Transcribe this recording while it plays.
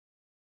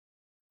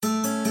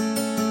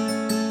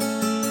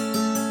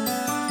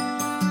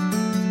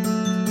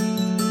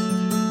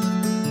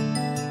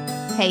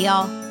Hey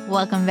y'all,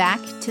 welcome back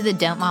to the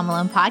Don't Mom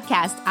Alone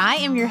podcast. I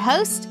am your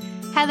host,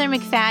 Heather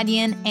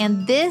McFadden,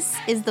 and this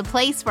is the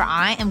place where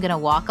I am going to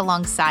walk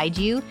alongside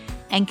you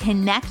and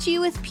connect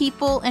you with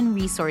people and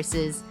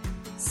resources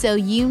so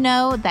you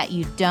know that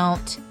you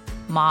don't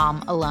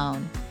mom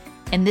alone.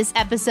 In this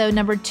episode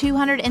number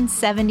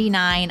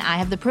 279, I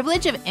have the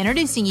privilege of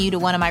introducing you to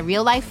one of my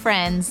real life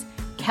friends,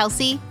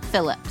 Kelsey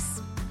Phillips.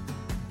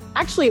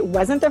 Actually, it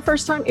wasn't the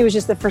first time. It was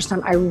just the first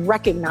time I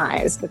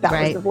recognized that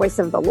was the voice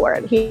of the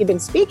Lord. He had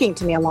been speaking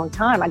to me a long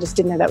time. I just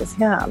didn't know that was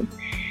him.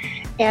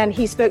 And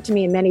he spoke to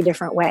me in many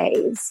different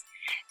ways.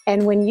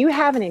 And when you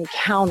have an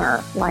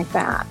encounter like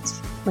that,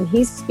 when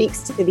he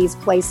speaks to these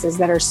places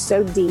that are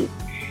so deep,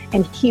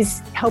 and he's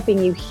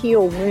helping you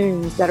heal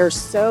wounds that are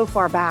so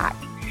far back,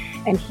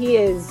 and he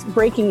is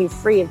breaking you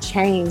free of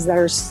chains that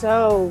are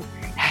so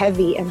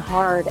heavy and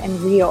hard and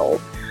real,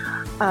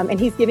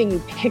 and he's giving you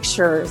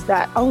pictures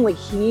that only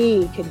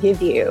he could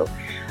give you,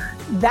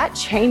 that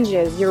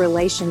changes your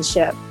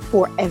relationship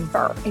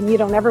forever. And you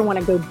don't ever want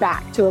to go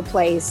back to a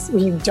place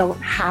where you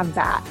don't have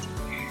that.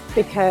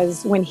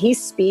 Because when he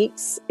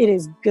speaks, it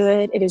is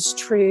good, it is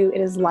true, it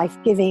is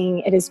life-giving,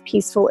 it is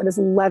peaceful, it is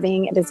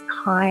loving, it is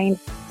kind.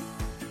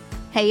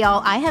 Hey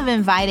y'all, I have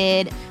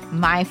invited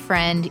my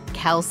friend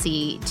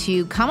Kelsey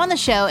to come on the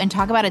show and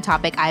talk about a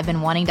topic I've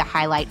been wanting to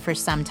highlight for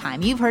some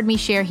time. You've heard me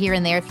share here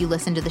and there, if you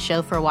listen to the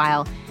show for a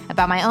while,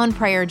 about my own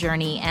prayer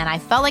journey, and I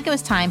felt like it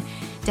was time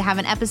to have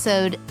an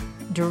episode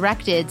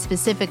directed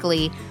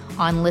specifically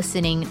on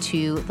listening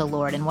to the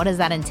Lord and what does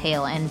that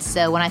entail. And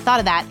so when I thought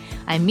of that,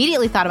 I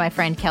immediately thought of my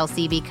friend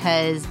Kelsey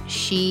because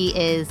she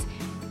is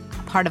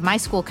part of my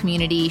school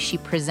community. She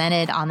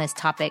presented on this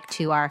topic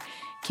to our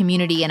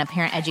community in a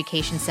parent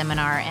education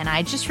seminar, and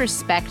I just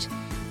respect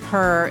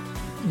her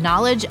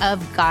knowledge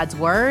of God's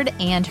word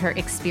and her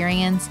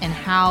experience and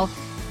how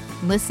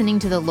listening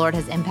to the Lord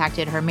has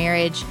impacted her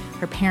marriage,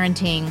 her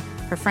parenting,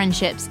 her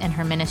friendships, and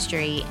her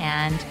ministry.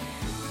 And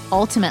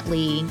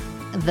ultimately,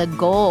 the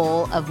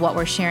goal of what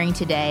we're sharing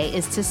today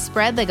is to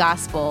spread the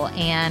gospel.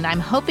 And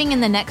I'm hoping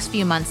in the next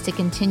few months to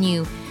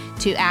continue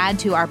to add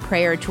to our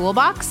prayer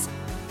toolbox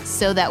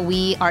so that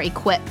we are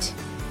equipped,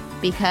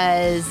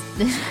 because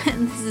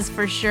this is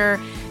for sure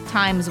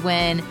times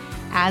when,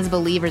 as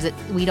believers,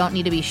 we don't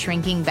need to be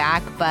shrinking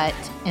back, but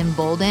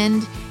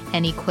emboldened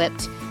and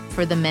equipped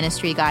for the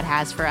ministry God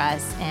has for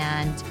us.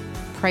 And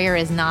prayer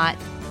is not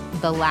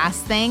the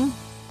last thing.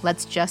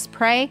 Let's just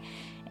pray.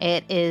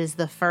 It is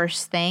the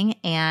first thing.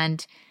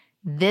 And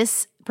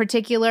this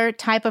particular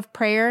type of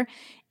prayer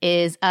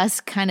is us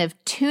kind of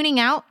tuning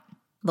out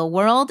the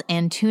world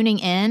and tuning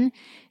in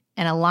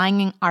and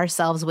aligning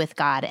ourselves with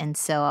God. And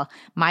so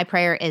my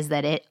prayer is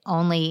that it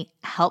only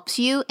helps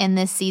you in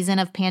this season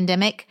of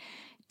pandemic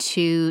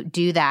to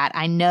do that.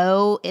 I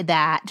know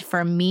that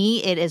for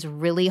me, it is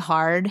really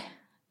hard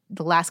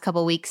the last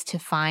couple of weeks to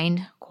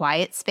find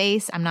quiet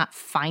space. I'm not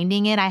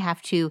finding it. I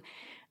have to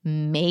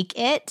make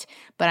it,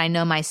 but I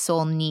know my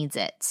soul needs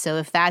it. So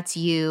if that's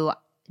you,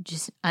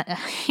 just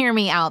hear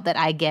me out that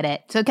I get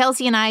it. So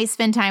Kelsey and I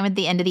spend time at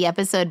the end of the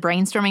episode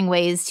brainstorming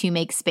ways to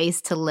make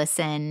space to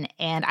listen.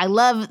 And I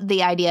love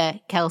the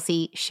idea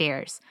Kelsey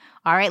shares.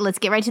 All right, let's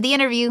get right to the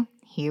interview.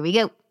 Here we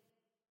go.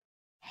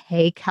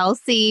 Hey,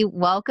 Kelsey,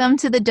 welcome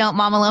to the Don't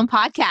Mom Alone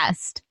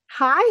podcast.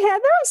 Hi,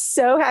 Heather. I'm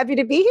so happy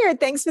to be here.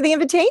 Thanks for the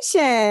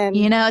invitation.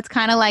 You know, it's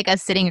kind of like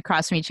us sitting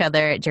across from each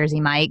other at Jersey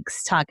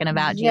Mike's talking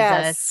about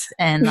Jesus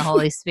and the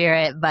Holy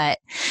Spirit, but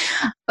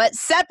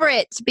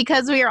separate,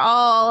 because we are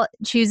all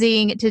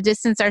choosing to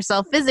distance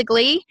ourselves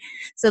physically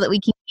so that we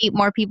can keep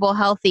more people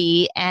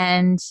healthy.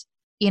 And,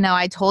 you know,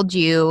 I told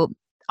you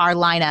our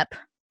lineup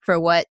for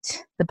what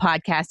the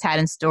podcast had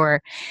in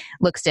store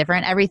looks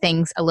different.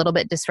 Everything's a little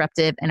bit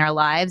disruptive in our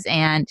lives.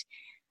 And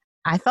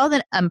I felt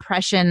an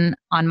impression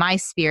on my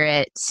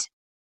spirit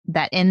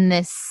that in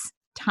this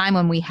time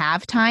when we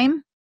have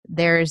time,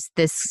 there's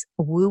this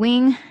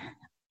wooing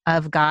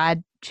of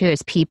God to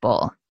his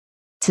people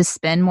to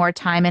spend more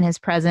time in his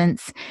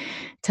presence,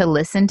 to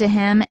listen to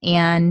him.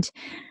 And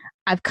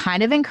I've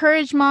kind of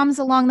encouraged moms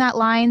along that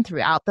line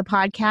throughout the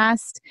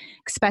podcast,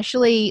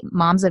 especially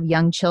moms of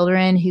young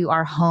children who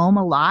are home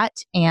a lot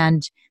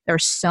and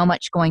there's so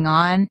much going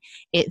on.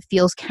 It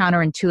feels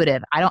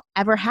counterintuitive. I don't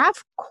ever have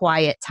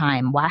quiet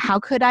time. Why? How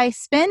could I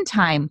spend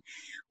time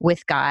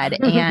with God?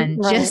 And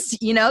right.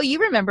 Just, you know, you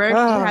remember you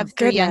have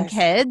three young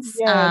kids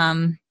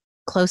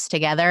close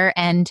together.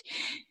 And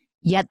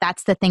yet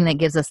that's the thing that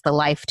gives us the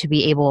life to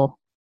be able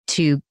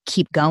to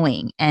keep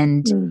going.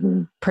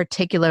 And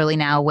particularly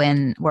now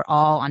when we're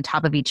all on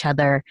top of each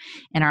other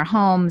in our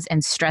homes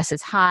and stress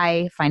is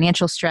high,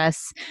 financial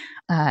stress,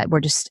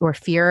 where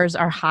fears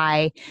are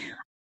high.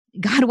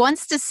 God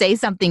wants to say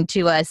something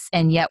to us,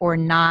 and yet we're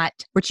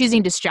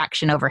choosing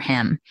distraction over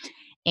him.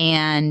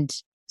 And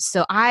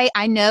so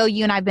I know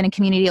you and I have been in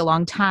community a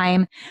long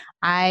time.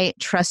 I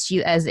trust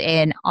you as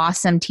an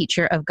awesome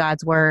teacher of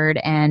God's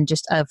word and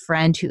just a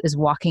friend who is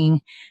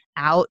walking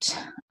out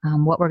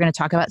what we're going to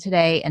talk about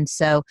today. And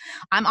so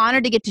I'm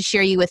honored to get to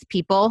share you with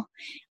people.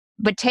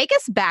 But take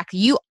us back.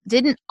 You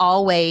didn't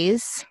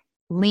always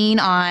lean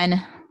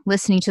on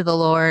listening to the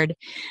Lord,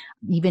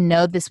 even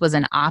know this was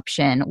an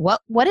option.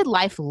 What did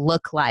life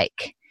look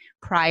like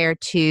prior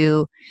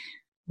to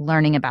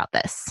learning about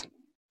this?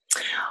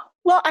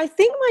 Well, I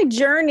think my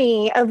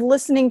journey of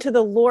listening to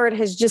the Lord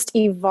has just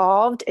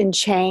evolved and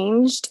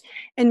changed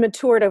and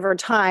matured over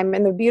time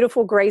in the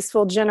beautiful,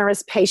 graceful,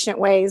 generous, patient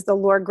ways the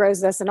Lord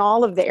grows us in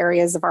all of the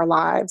areas of our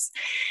lives.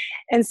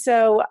 And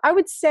so I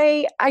would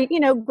say,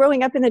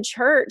 growing up in the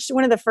church,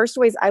 one of the first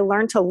ways I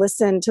learned to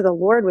listen to the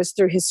Lord was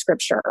through his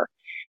scripture,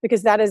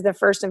 because that is the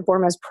first and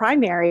foremost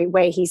primary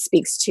way he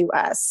speaks to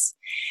us.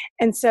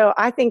 And so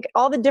I think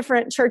all the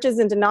different churches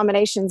and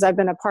denominations I've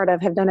been a part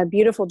of have done a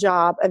beautiful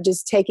job of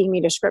just taking me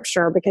to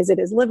scripture, because it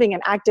is living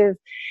and active,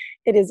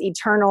 it is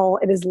eternal,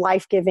 it is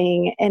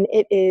life-giving, and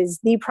it is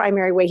the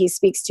primary way he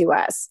speaks to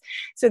us.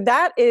 So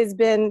that has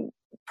been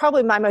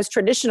probably my most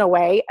traditional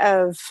way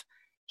of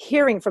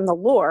hearing from the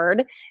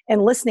Lord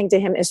and listening to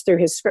him is through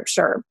his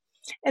scripture.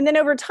 And then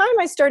over time,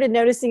 I started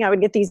noticing I would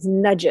get these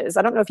nudges.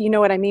 I don't know if you know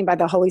what I mean by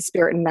the Holy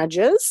Spirit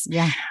nudges.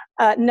 Yeah.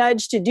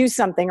 Nudge to do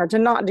something or to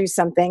not do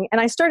something. And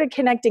I started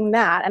connecting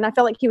that. And I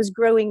felt like he was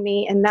growing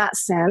me in that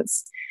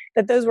sense,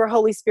 that those were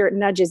Holy Spirit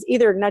nudges,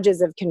 either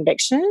nudges of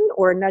conviction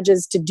or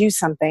nudges to do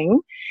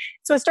something.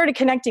 So I started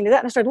connecting to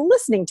that and I started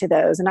listening to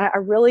those. And I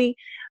really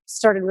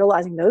started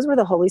realizing those were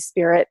the Holy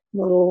Spirit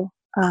little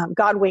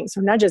God winks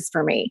or nudges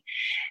for me.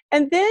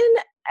 And then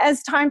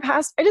as time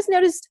passed, I just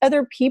noticed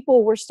other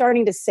people were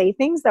starting to say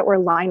things that were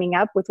lining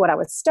up with what I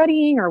was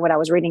studying or what I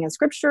was reading in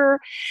scripture.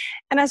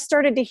 And I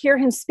started to hear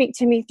him speak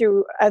to me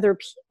through other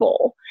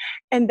people.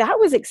 And that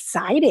was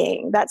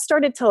exciting. That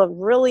started to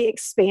really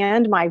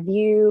expand my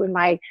view and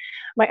my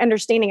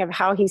understanding of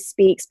how he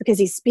speaks, because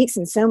he speaks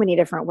in so many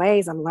different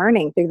ways. I'm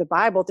learning through the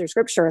Bible, through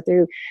scripture,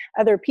 through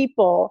other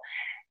people.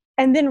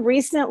 And then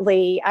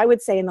recently, I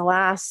would say in the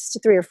last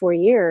 3 or 4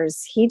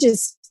 years,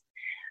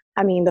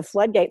 the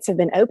floodgates have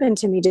been open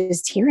to me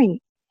just hearing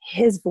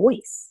his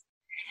voice.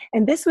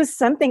 And this was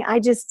something I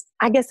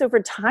guess over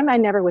time, I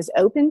never was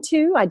open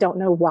to. I don't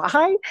know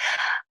why.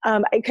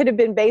 It could have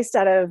been based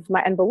out of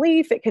my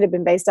unbelief. It could have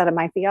been based out of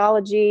my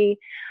theology.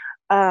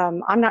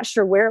 I'm not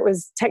sure where it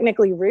was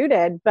technically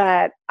rooted,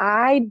 but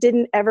I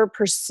didn't ever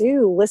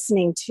pursue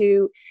listening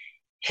to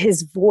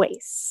his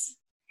voice.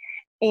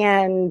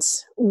 And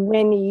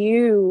when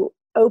you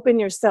open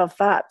yourself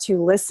up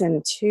to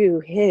listen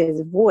to his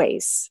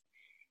voice,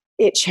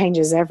 it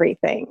changes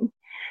everything.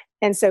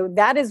 And so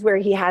that is where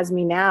he has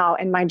me now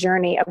in my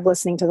journey of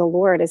listening to the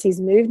Lord, as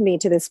he's moved me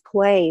to this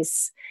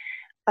place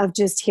of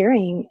just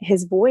hearing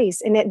his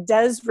voice. And it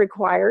does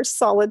require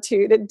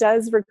solitude. It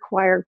does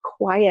require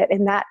quiet.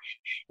 And that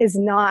is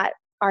not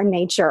our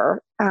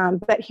nature.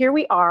 But here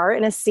we are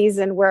in a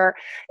season where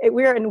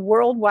we're in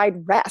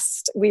worldwide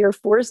rest. We are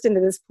forced into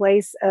this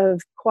place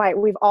of quiet.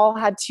 We've all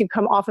had to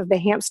come off of the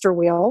hamster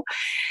wheel.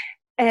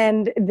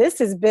 And this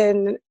has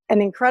been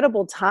an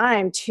incredible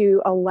time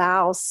to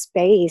allow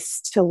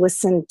space to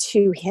listen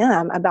to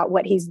him about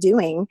what he's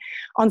doing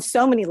on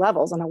so many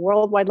levels, on a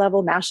worldwide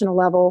level, national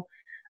level,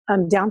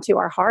 down to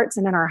our hearts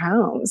and in our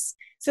homes.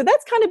 So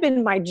that's kind of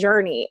been my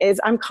journey, is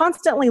I'm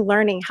constantly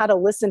learning how to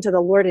listen to the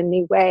Lord in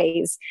new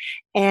ways.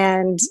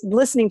 And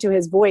listening to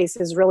his voice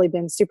has really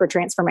been super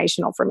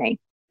transformational for me.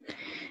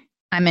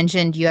 I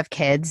mentioned you have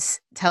kids.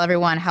 Tell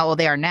everyone how old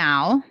they are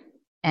now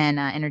and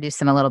introduce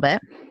them a little bit.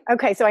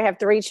 Okay, so I have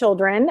 3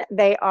 children.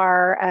 They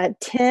are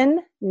 10,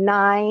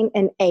 9,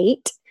 and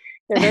 8.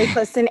 They're very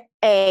close in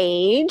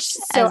age.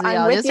 So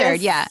I'm with you,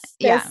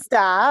 sister,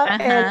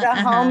 and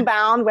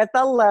homebound with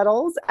the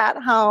littles at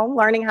home,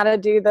 learning how to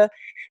do the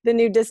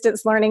new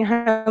distance learning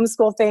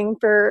homeschool thing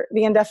for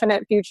the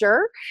indefinite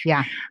future.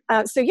 Yeah.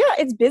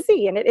 It's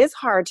busy, and it is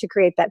hard to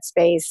create that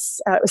space,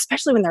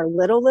 especially when they're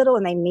little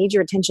and they need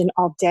your attention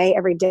all day,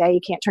 every day.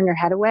 You can't turn your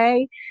head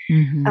away.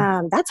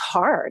 Mm-hmm. That's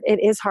hard. It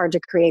is hard to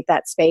create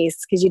that space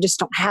because you just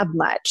don't have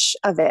much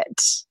of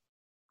it.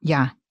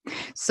 Yeah.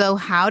 So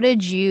how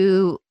did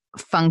you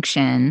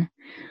function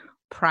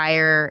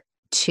prior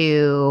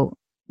to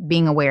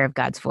being aware of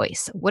God's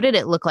voice? What did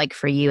it look like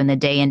for you in the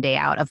day in, day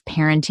out of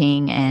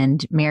parenting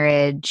and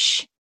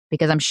marriage?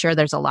 Because I'm sure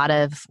there's a lot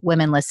of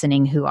women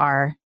listening who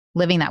are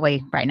living that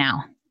way right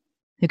now,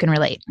 who can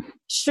relate.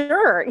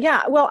 Sure.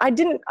 Yeah. Well,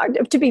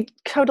 to be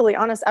totally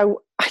honest, I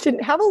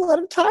didn't have a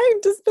lot of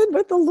time to spend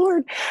with the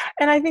Lord.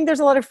 And I think there's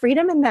a lot of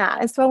freedom in that.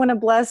 And so I want to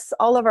bless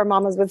all of our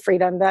mamas with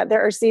freedom, that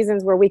there are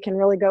seasons where we can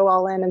really go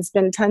all in and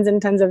spend tons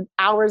and tons of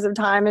hours of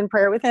time in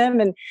prayer with him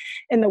and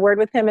in the word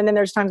with him. And then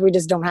there's times we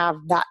just don't have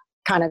that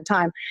kind of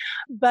time.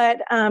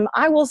 But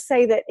I will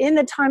say that in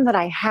the time that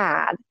I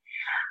had,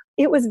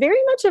 it was very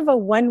much of a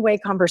one-way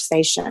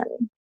conversation.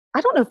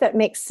 I don't know if that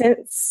makes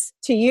sense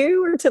to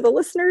you or to the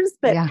listeners,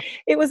 but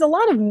It was a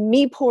lot of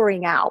me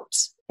pouring out,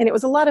 and it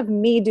was a lot of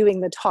me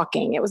doing the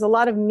talking. It was a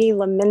lot of me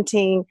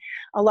lamenting,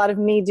 a lot of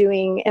me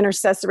doing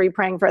intercessory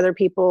praying for other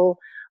people,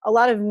 a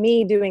lot of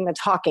me doing the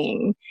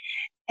talking.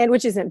 and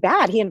which isn't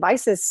bad. He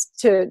invites us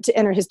to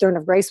enter his throne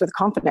of grace with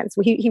confidence.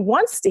 He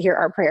wants to hear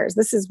our prayers.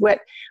 This is what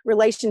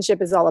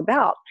relationship is all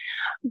about.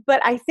 But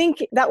I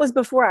think that was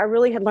before I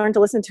really had learned to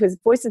listen to his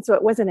voice. And so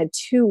it wasn't a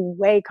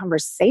two-way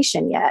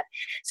conversation yet.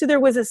 So there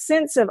was a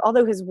sense of,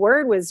 although his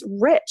word was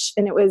rich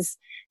and it was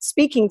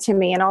speaking to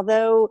me, and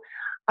although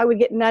I would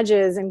get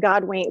nudges and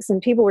God winks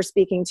and people were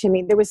speaking to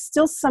me, there was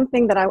still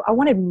something that I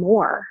wanted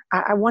more.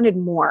 I wanted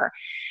more.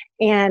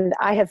 And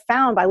I have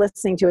found by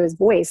listening to his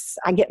voice,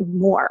 I get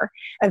more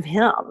of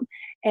him.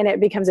 And it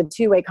becomes a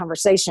two-way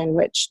conversation,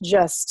 which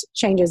just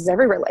changes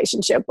every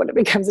relationship when it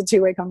becomes a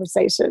two-way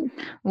conversation.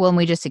 Well, and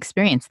we just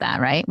experienced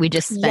that, right? We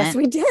just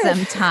spent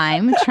some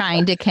time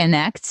trying to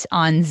connect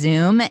on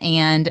Zoom,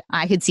 and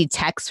I could see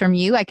texts from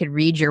you. I could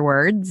read your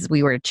words.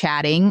 We were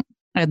chatting.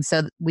 And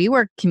so we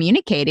were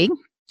communicating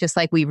just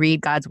like we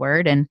read God's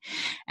word. And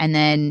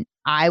then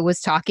I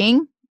was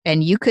talking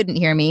and you couldn't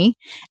hear me.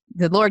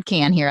 The Lord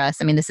can hear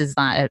us. I mean, this is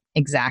not an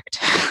exact,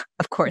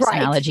 of course,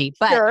 analogy,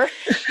 but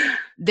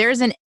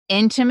there's an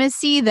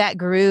intimacy that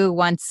grew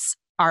once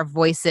our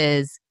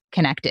voices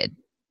connected.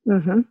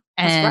 Mm-hmm.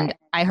 And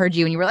I heard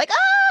you and you were like,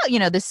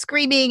 oh, the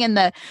screaming and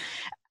the,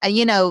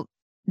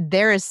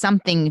 there is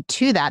something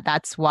to that.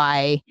 That's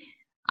why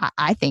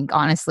I think,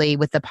 honestly,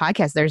 with the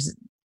podcast, there's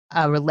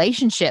a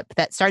relationship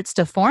that starts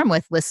to form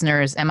with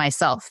listeners and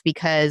myself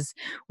because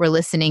we're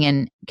listening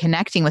and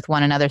connecting with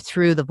one another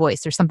through the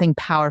voice. There's something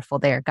powerful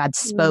there. God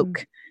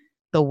spoke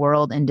the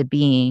world into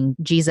being.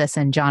 Jesus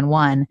in John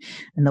 1,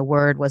 and the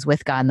Word was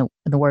with God, and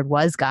the Word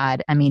was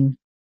God. I mean,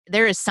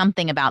 there is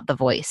something about the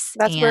voice.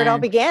 That's where it all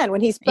began,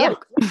 when he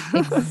spoke.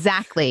 Yeah,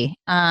 exactly.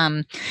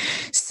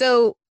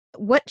 So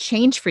what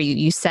changed for you?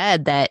 You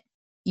said that,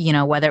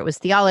 whether it was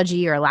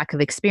theology or a lack of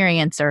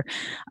experience or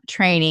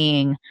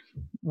training,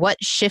 what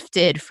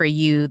shifted for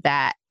you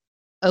that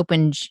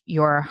opened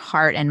your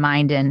heart and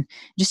mind and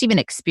just even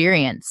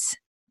experience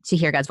to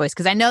hear God's voice?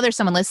 Because I know there's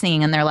someone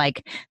listening and they're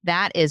like,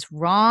 that is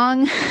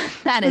wrong.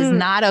 That is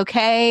not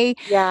okay.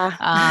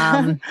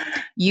 Yeah.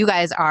 You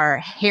guys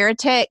are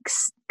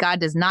heretics.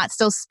 God does not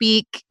still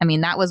speak. I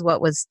mean, that was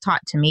what was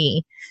taught to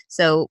me.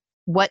 So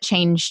what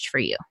changed for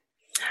you?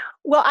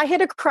 Well, I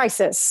hit a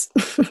crisis.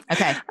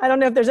 Okay. I don't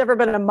know if there's ever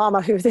been a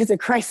mama who hits a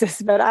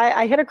crisis, but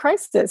I hit a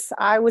crisis.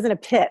 I was in a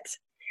pit.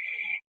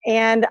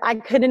 And I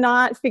could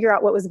not figure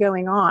out what was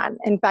going on.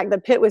 In fact, the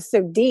pit was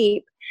so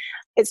deep,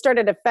 it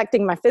started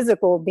affecting my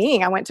physical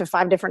being. I went to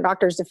 5 different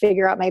doctors to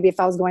figure out maybe if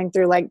I was going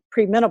through like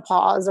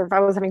premenopause or if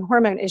I was having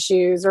hormone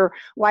issues or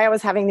why I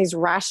was having these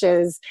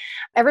rashes.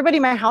 Everybody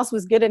in my house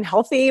was good and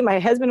healthy. My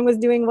husband was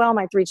doing well.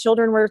 My 3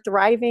 children were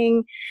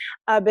thriving,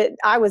 but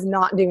I was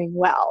not doing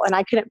well. And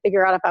I couldn't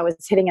figure out if I was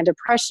hitting a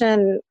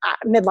depression,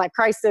 midlife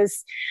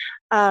crisis.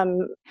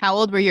 How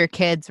old were your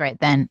kids right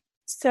then?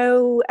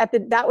 So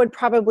that would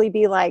probably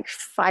be like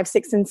 5,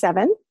 6, and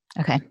 7.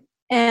 Okay.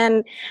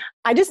 And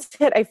I just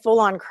hit a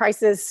full-on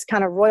crisis,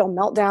 kind of royal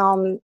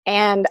meltdown,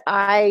 and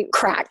I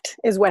cracked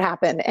is what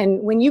happened.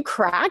 And when you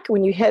crack,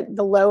 when you hit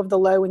the low of the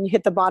low, when you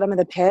hit the bottom of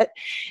the pit,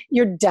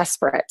 you're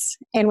desperate.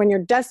 And when you're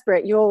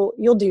desperate, you'll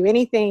do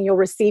anything, you'll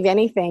receive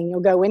anything,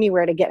 you'll go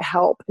anywhere to get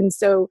help. And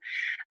so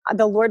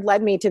the Lord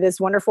led me to this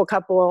wonderful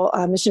couple,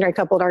 missionary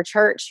couple at our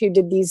church who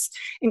did these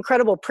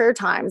incredible prayer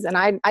times. And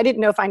I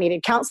didn't know if I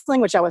needed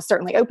counseling, which I was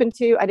certainly open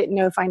to. I didn't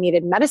know if I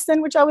needed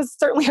medicine, which I was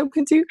certainly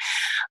open to.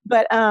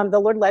 But the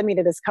Lord led me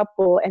to this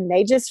couple, and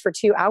they just for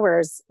 2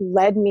 hours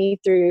led me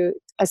through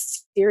a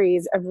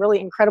series of really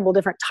incredible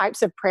different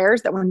types of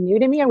prayers that were new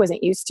to me. I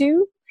wasn't used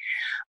to.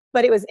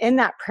 But it was in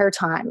that prayer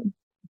time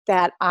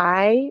that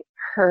I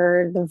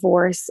heard the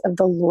voice of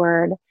the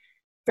Lord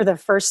for the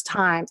first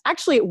time.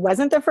 Actually, it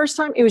wasn't the first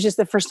time. It was just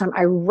the first time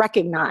I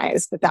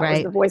recognized that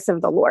was the voice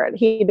of the Lord.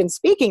 He had been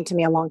speaking to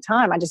me a long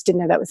time. I just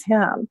didn't know that was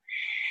him.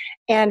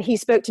 And he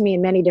spoke to me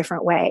in many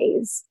different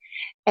ways.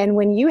 And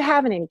when you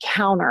have an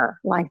encounter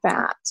like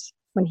that,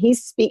 when he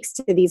speaks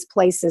to these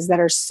places that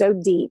are so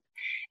deep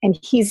and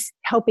he's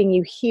helping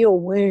you heal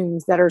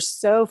wounds that are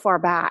so far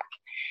back,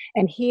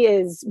 and he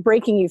is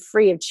breaking you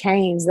free of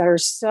chains that are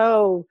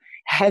so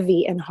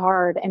heavy and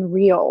hard and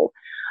real,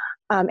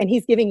 and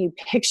he's giving you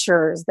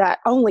pictures that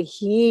only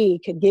he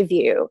could give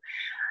you,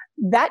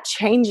 that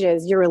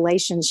changes your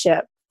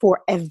relationship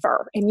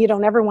forever. And you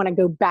don't ever want to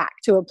go back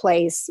to a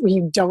place where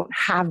you don't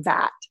have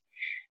that.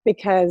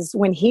 Because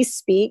when he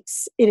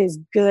speaks, it is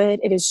good,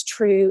 it is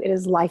true, it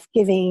is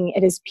life-giving,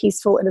 it is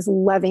peaceful, it is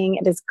loving,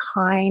 it is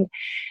kind.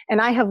 And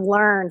I have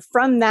learned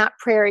from that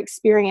prayer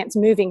experience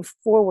moving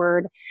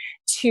forward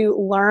to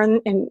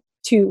learn and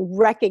to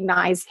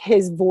recognize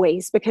his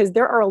voice, because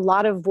there are a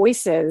lot of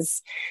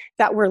voices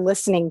that we're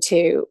listening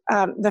to.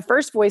 The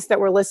first voice that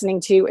we're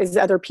listening to is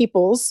other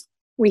people's.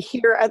 We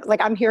hear,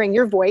 like I'm hearing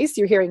your voice,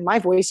 you're hearing my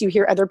voice, you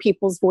hear other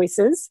people's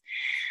voices.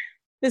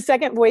 The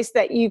second voice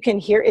that you can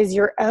hear is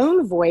your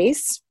own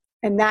voice,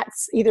 and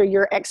that's either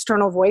your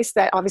external voice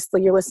that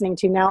obviously you're listening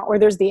to now, or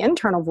there's the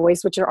internal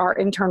voice, which are our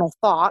internal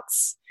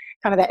thoughts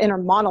kind of that inner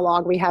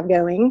monologue we have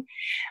going.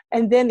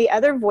 And then the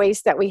other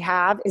voice that we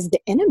have is the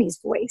enemy's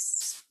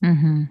voice.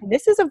 And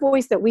this is a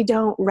voice that we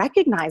don't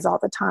recognize all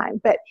the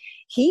time, but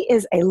he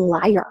is a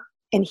liar.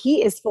 And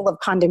he is full of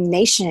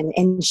condemnation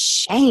and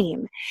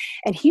shame.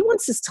 And he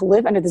wants us to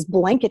live under this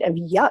blanket of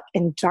yuck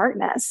and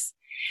darkness.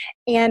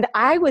 And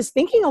I was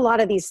thinking a lot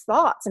of these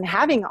thoughts and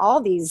having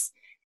all these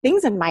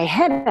things in my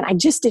head, and I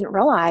just didn't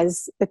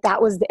realize that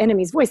that was the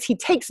enemy's voice. He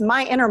takes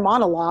my inner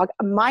monologue,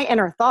 my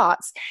inner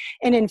thoughts,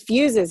 and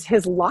infuses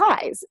his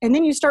lies. And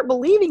then you start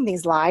believing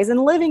these lies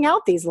and living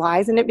out these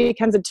lies, and it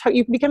becomes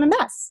you become a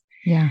mess.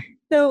 Yeah.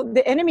 So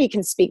the enemy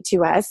can speak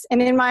to us.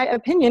 And in my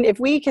opinion, if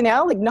we can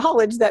all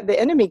acknowledge that the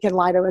enemy can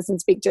lie to us and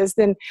speak to us,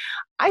 then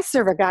I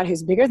serve a God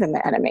who's bigger than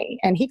the enemy.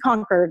 And he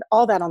conquered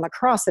all that on the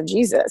cross of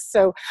Jesus.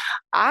 So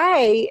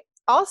I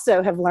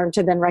also have learned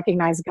to then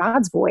recognize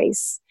God's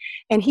voice.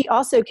 And he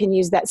also can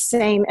use that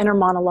same inner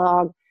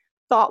monologue,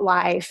 thought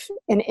life,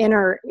 and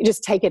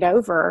just take it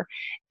over.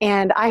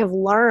 And I have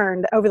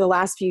learned over the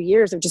last few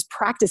years of just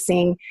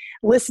practicing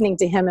listening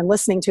to him and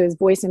listening to his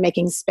voice and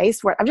making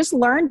space for it. I've just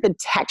learned the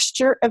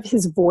texture of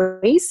his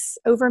voice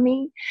over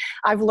me.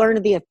 I've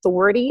learned the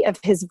authority of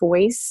his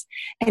voice,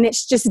 and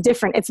it's just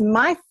different. It's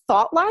my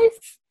thought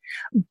life,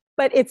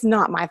 but it's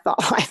not my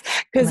thought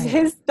life, because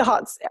his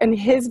thoughts and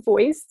his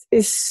voice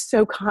is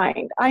so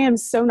kind. I am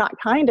so not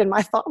kind in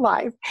my thought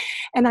life.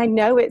 And I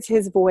know it's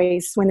his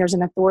voice when there's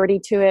an authority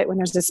to it, when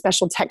there's a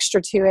special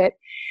texture to it,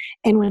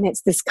 and when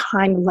it's this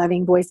kind,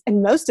 loving voice.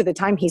 And most of the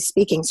time he's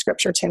speaking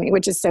scripture to me,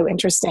 which is so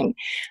interesting.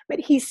 But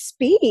he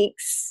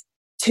speaks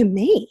to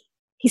me.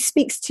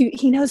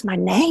 He knows my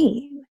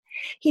name.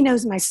 He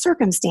knows my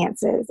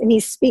circumstances, and he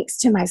speaks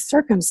to my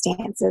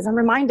circumstances. I'm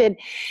reminded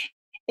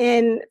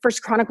in 1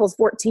 Chronicles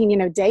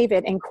 14,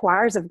 David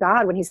inquires of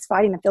God when he's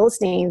fighting the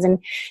Philistines, and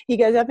he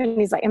goes up and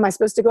he's like, am I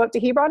supposed to go up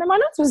to Hebron? Am I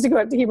not supposed to go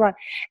up to Hebron?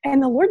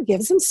 And the Lord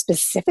gives him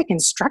specific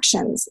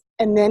instructions,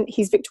 and then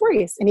he's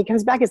victorious. And he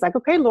comes back, he's like,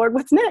 okay, Lord,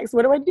 what's next?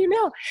 What do I do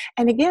now?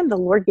 And again, the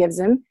Lord gives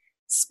him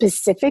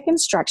specific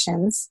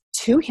instructions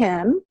to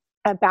him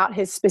about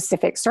his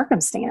specific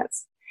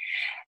circumstance.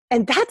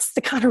 And that's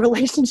the kind of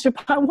relationship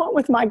I want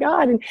with my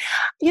God. And,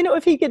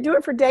 if he could do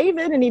it for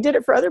David, and he did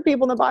it for other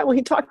people in the Bible,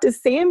 he talked to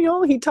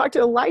Samuel, he talked to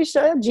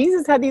Elisha,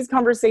 Jesus had these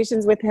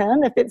conversations with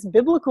him, if it's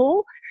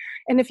biblical,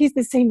 and if he's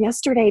the same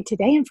yesterday,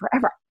 today, and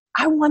forever.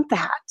 I want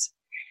that.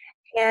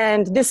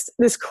 And this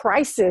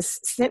crisis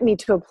sent me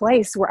to a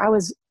place where I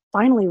was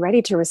finally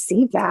ready to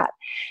receive that.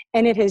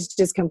 And it has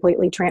just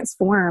completely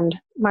transformed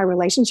my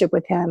relationship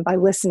with him by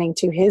listening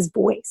to his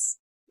voice.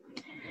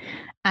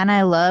 And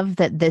I love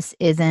that this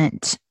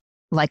isn't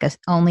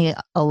only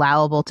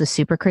allowable to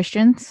super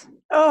Christians.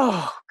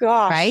 Oh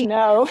gosh, right?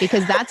 No.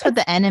 Because that's what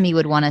the enemy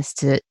would want us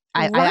to.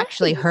 I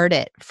actually heard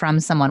it from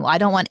someone. Well, I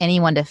don't want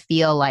anyone to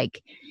feel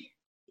like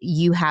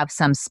you have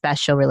some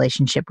special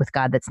relationship with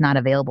God that's not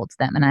available to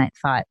them. And I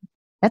thought,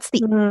 that's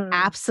the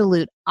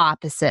absolute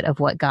opposite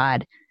of what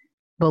God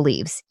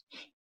believes.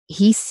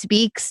 He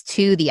speaks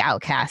to the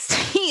outcast.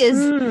 He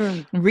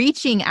is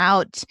reaching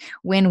out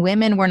when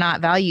women were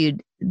not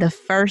valued. The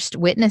first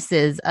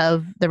witnesses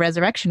of the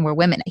resurrection were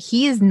women.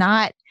 He is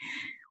not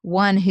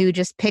one who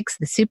just picks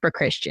the super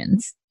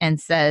Christians and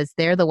says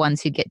they're the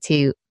ones who get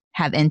to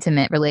have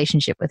intimate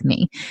relationship with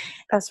me.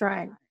 That's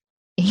right.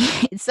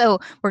 So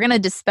we're going to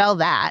dispel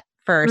that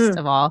first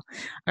of all.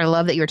 I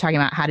love that you were talking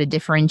about how to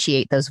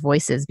differentiate those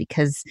voices,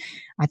 because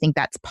I think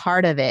that's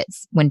part of it.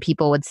 When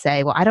people would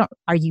say, well,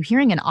 are you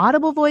hearing an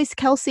audible voice,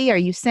 Kelsey? Are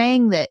you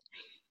saying that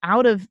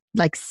out of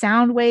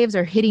sound waves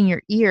are hitting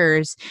your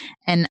ears?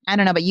 And I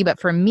don't know about you, but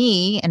for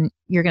me, and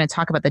you're going to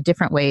talk about the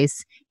different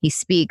ways he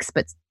speaks,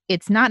 but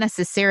it's not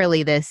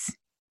necessarily it's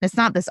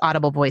not this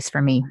audible voice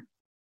for me.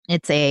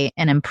 It's an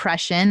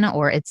impression,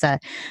 or it's a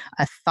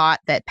thought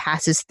that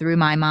passes through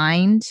my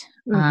mind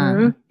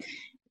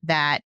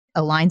that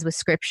aligns with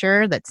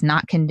scripture, that's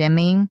not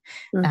condemning,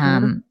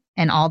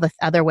 and all the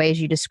other ways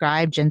you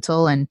describe,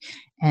 gentle and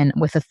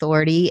with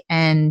authority.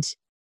 And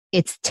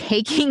it's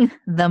taking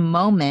the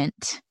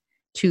moment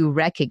to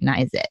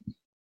recognize it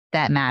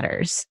that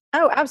matters.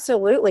 Oh,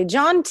 absolutely.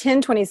 John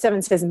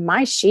 10:27 says,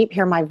 my sheep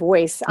hear my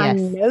voice. Yes. I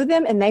know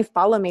them and they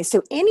follow me.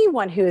 So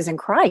anyone who is in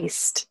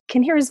Christ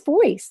can hear his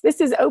voice. This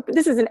is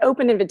an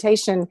open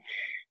invitation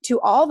to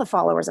all the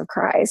followers of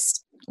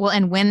Christ. Well,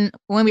 and when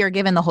we were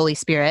given the Holy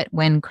Spirit,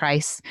 when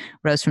Christ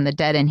rose from the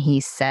dead and he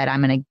said,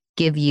 I'm going to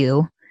give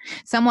you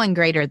someone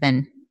greater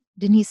than,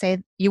 didn't he say,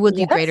 you will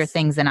do greater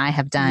things than I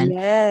have done?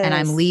 Yes. And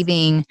I'm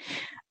leaving,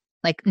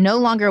 no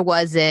longer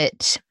was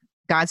it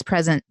God's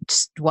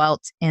presence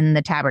dwelt in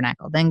the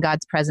tabernacle. Then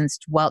God's presence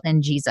dwelt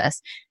in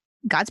Jesus.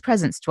 God's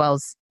presence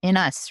dwells in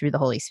us through the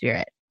Holy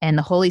Spirit. And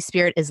the Holy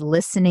Spirit is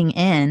listening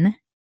in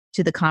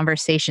to the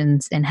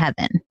conversations in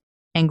heaven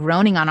and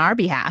groaning on our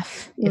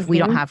behalf if we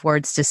don't have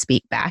words to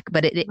speak back.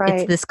 But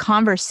it's this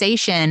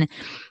conversation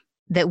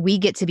that we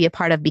get to be a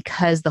part of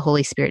because the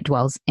Holy Spirit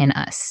dwells in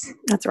us.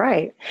 That's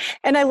right.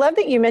 And I love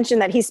that you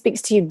mentioned that he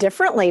speaks to you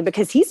differently,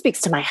 because he speaks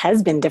to my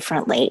husband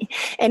differently.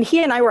 And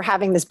he and I were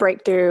having this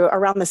breakthrough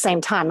around the same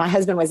time. My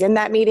husband was in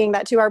that meeting,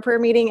 that 2-hour prayer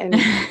meeting, and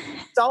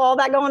saw all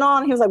that going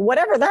on. He was like,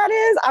 whatever that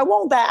is, I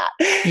want that.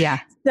 Yeah.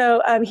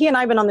 So he and I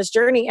have been on this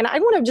journey, and I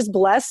want to just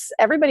bless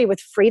everybody with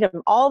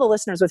freedom, all the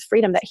listeners with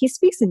freedom, that he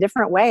speaks in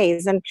different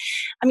ways. And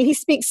I mean, he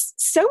speaks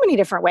so many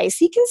different ways.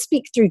 He can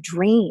speak through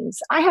dreams.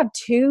 I have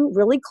 2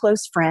 really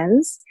close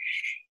friends.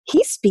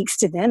 He speaks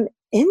to them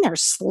in their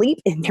sleep,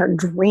 in their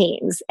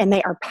dreams, and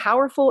they are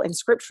powerful and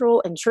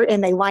scriptural and true,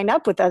 and they line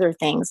up with other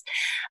things.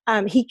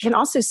 He can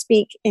also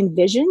speak in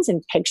visions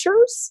and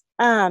pictures.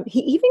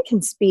 He even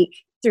can speak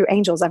through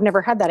angels. I've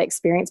never had that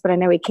experience, but I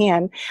know he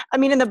can. I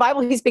mean, in the Bible,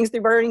 he speaks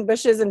through burning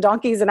bushes and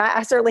donkeys, and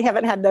I certainly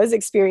haven't had those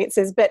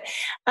experiences. But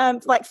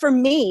like for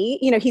me,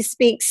 he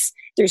speaks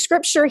through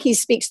scripture. He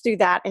speaks through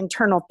that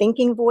internal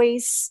thinking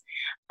voice.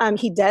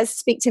 He does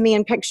speak to me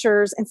in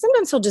pictures, and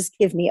sometimes he'll just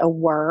give me a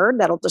word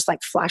that'll just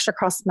like flash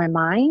across my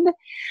mind,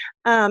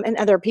 and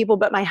other people.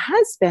 But my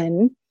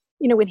husband,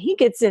 when he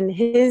gets in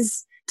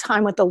his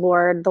time with the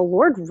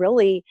Lord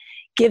really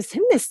gives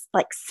him this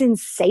like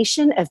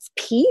sensation of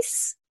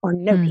peace or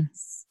no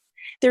peace.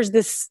 There's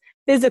this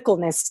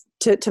physicalness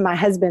to my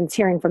husband's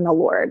hearing from the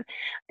Lord.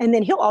 And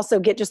then he'll also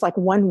get just like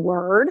one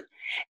word.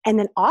 And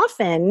then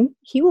often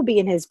he will be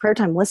in his prayer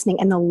time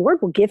listening, and the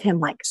Lord will give him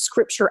like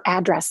scripture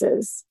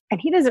addresses. And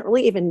he doesn't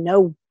really even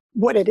know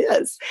what it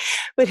is,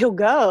 but he'll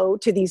go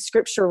to these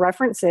scripture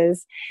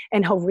references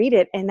and he'll read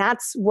it. And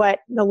that's what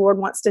the Lord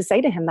wants to say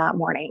to him that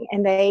morning.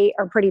 And they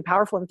are pretty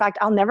powerful. In fact,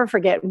 I'll never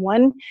forget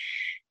one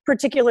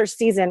particular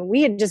season.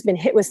 We had just been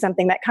hit with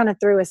something that kind of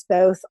threw us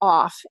both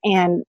off.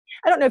 And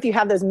I don't know if you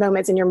have those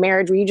moments in your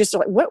marriage where you just are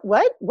like,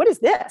 what is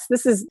this?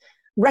 This is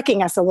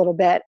wrecking us a little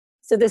bit.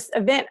 So this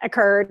event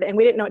occurred and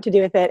we didn't know what to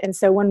do with it. And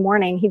so one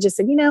morning he just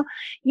said,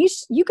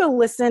 you go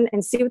listen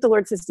and see what the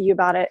Lord says to you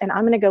about it. And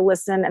I'm going to go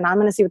listen and I'm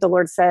going to see what the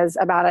Lord says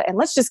about it. And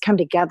let's just come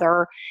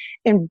together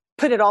and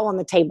put it all on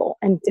the table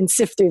and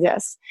sift through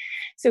this.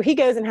 So he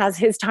goes and has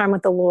his time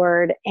with the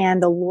Lord,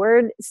 and the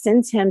Lord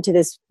sends him to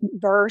this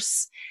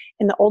verse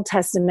in the Old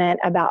Testament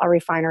about a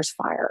refiner's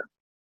fire.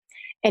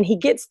 And he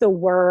gets the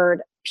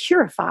word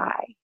purify.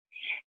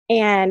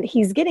 And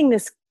he's getting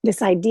this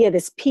idea,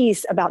 this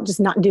piece about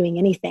just not doing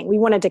anything. We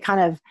wanted to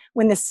kind of,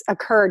 when this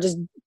occurred,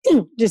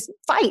 just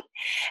fight.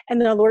 And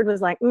the Lord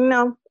was like,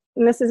 no,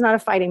 this is not a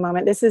fighting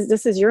moment. This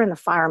is you're in the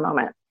fire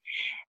moment.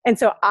 And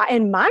so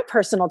in my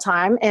personal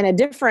time, in a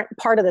different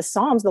part of the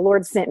Psalms, the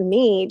Lord sent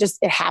me,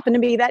 it happened to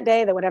be that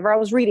day that whatever I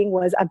was reading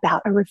was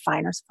about a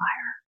refiner's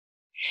fire.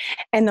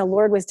 And the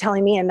Lord was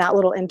telling me in that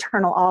little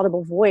internal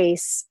audible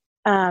voice,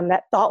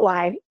 that thought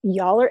life,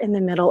 y'all are in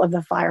the middle of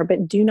the fire,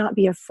 but do not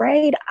be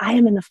afraid. I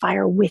am in the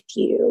fire with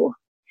you.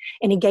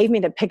 And he gave me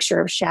the picture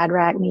of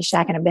Shadrach,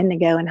 Meshach, and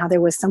Abednego and how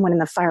there was someone in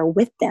the fire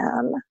with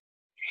them.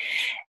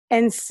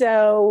 And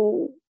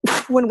so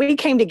when we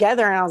came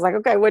together and I was like,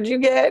 okay, what'd you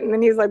get? And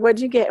then he was like, what'd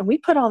you get? And we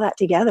put all that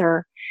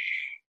together.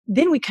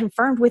 Then we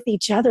confirmed with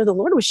each other, the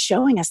Lord was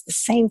showing us the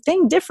same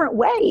thing, different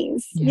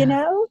ways,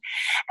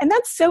 And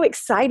that's so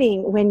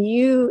exciting when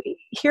you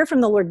hear from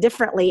the Lord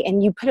differently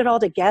and you put it all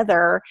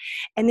together,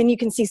 and then you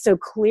can see so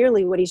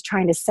clearly what he's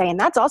trying to say. And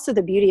that's also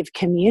the beauty of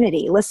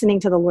community, listening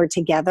to the Lord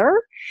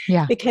together,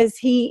 because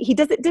he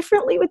does it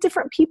differently with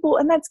different people,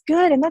 and that's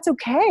good, and that's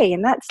okay,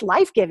 and that's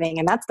life-giving,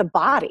 and that's the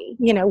body,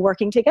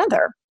 working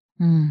together.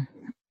 I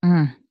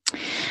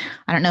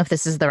don't know if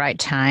this is the right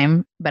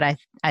time, but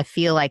I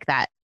feel like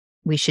that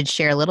we should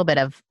share a little bit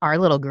of our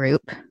little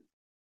group.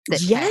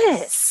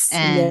 Yes.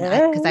 And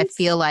because I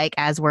feel like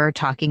as we're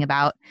talking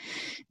about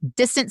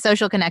distant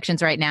social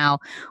connections right now,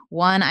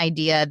 one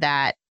idea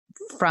that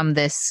from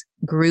this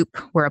group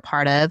we're a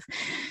part of,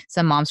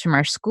 some moms from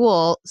our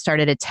school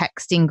started a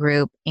texting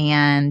group,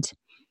 and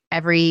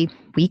every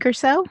week or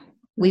so,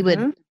 we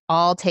would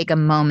all take a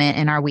moment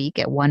in our week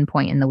at one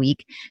point in the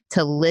week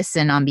to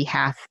listen on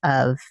behalf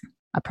of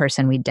a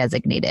person we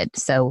designated.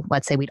 So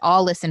let's say we'd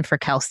all listen for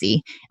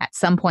Kelsey at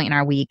some point in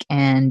our week.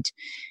 And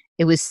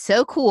it was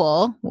so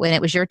cool when it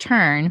was your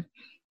turn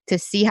to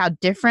see how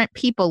different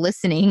people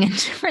listening at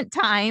different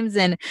times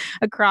and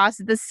across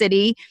the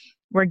city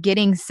were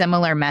getting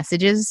similar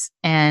messages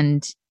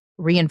and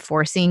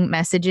reinforcing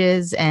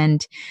messages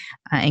and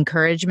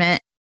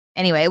encouragement.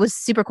 Anyway, it was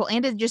super cool.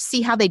 And to just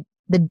see how the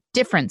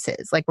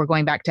differences, like we're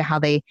going back to how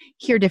they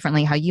hear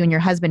differently, how you and your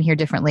husband hear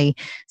differently.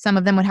 Some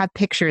of them would have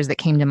pictures that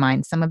came to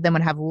mind. Some of them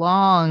would have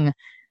long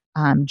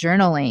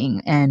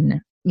journaling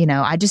and,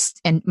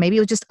 and maybe it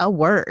was just a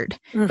word,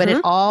 but it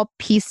all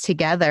pieced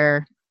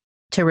together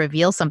to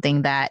reveal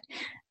something that,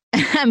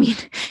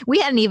 we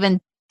hadn't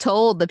even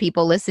told the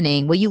people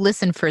listening, will you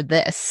listen for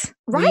this?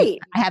 Right.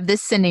 I have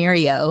this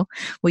scenario.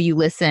 Will you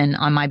listen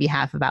on my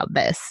behalf about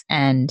this?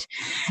 And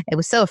it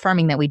was so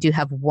affirming that we do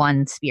have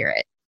one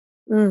spirit.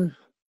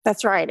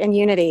 That's right. And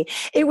unity.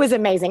 It was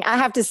amazing. I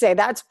have to say,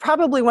 that's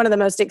probably one of the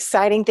most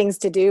exciting things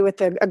to do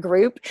with a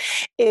group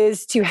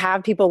is to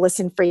have people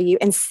listen for you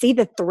and see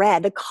the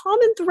thread, the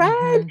common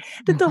thread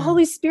that the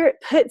Holy Spirit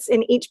puts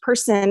in each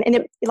person. And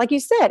it, like you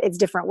said, it's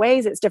different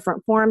ways, it's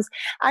different forms.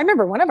 I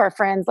remember one of our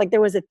friends, like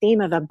there was a theme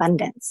of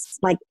abundance,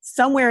 like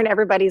somewhere in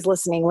everybody's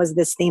listening was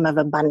this theme of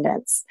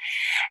abundance.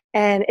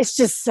 And it's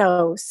just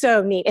so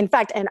neat. In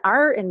fact, in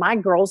my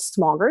girls'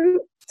 small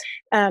group,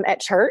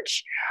 at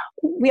church,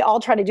 we all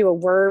try to do a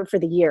word for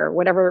the year,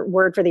 whatever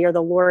word for the year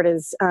the Lord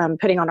is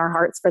putting on our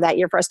hearts for that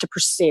year for us to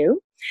pursue.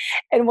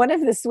 And one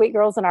of the sweet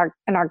girls in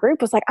our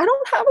group was like, I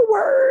don't have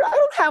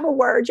a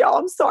word, y'all.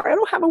 I'm sorry. I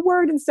don't have a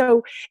word. And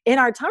so in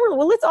our time, we're like,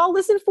 well, let's all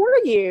listen for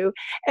you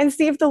and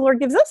see if the Lord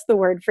gives us the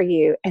word for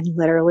you. And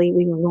literally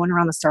we were going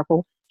around the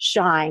circle,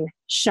 shine,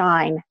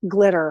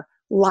 glitter,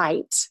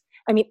 light.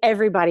 I mean,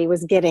 everybody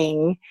was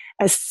getting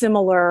a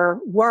similar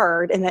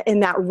word in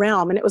that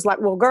realm. And it was like,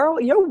 well, girl,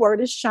 your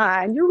word is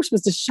shine. You were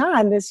supposed to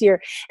shine this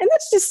year. And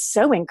that's just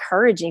so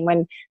encouraging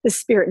when the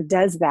Spirit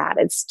does that.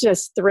 It's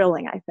just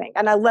thrilling, I think.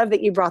 And I love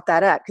that you brought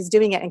that up because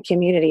doing it in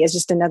community is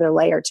just another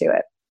layer to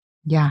it.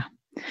 Yeah.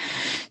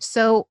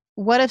 So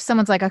what if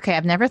someone's like, okay,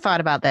 I've never thought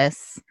about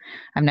this.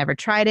 I've never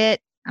tried it.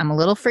 I'm a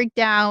little freaked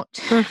out.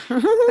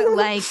 But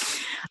like,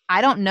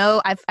 I don't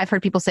know. I've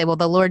heard people say, well,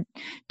 the Lord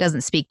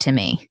doesn't speak to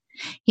me.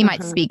 He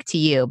might speak to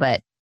you,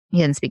 but he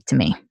didn't speak to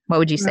me. What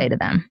would you say to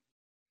them?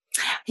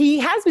 He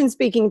has been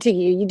speaking to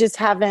you. You just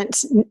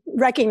haven't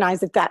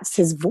recognized that that's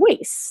his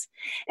voice.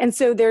 And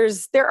so there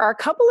are a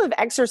couple of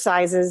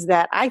exercises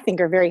that I think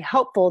are very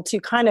helpful to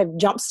kind of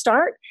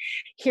jumpstart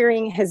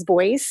hearing his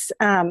voice.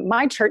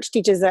 My church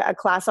teaches a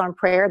class on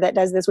prayer that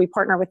does this. We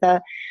partner with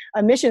a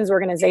missions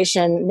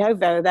organization,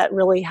 Novo, that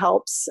really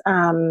helps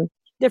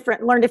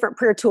learn different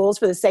prayer tools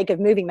for the sake of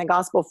moving the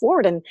gospel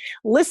forward. And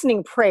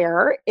listening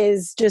prayer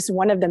is just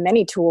one of the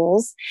many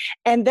tools.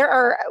 And there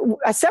are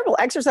several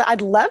exercises.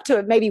 I'd love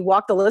to maybe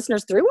walk the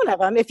listeners through one of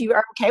them if you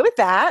are okay with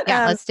that.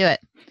 Yeah, let's do it.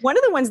 One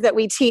of the ones that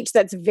we teach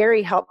that's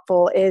very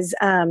helpful is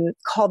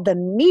called the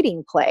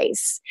meeting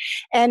place.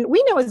 And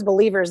we know as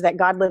believers that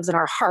God lives in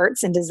our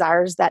hearts and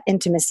desires that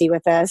intimacy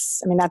with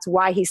us. I mean, that's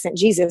why he sent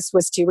Jesus,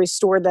 was to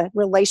restore the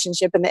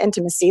relationship and the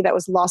intimacy that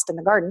was lost in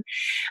the garden.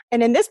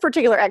 And in this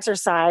particular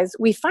exercise,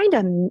 we find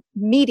a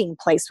meeting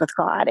place with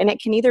God. And it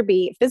can either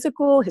be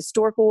physical,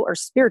 historical, or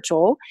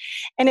spiritual.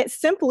 And it's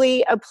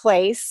simply a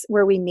place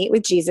where we meet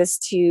with Jesus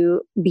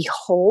to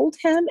behold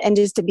him and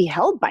just to be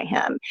held by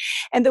him.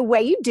 And the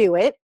way you do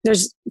it,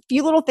 there's a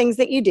few little things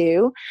that you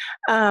do.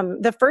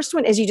 The first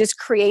one is you just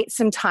create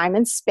some time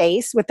and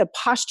space with the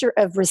posture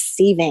of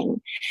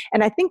receiving.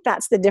 And I think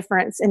that's the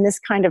difference in this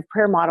kind of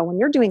prayer model. When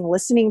you're doing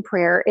listening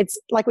prayer, it's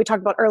like we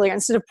talked about earlier,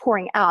 instead of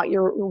pouring out,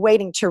 you're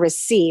waiting to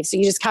receive. So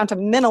you just kind of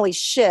mentally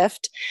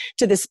shift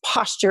to this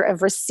posture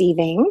of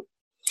receiving.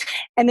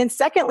 And then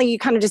secondly, you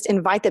kind of just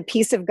invite the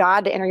peace of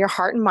God to enter your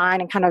heart and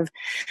mind and kind of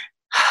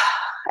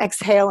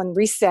exhale and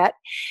reset.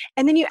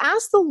 And then you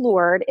ask the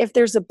Lord if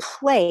there's a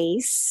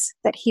place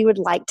that he would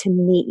like to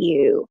meet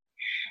you.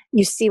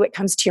 You see what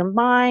comes to your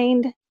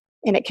mind,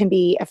 and it can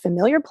be a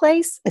familiar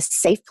place, a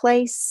safe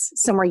place,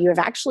 somewhere you have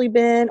actually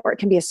been, or it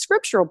can be a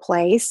scriptural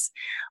place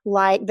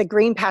like the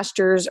green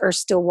pastures or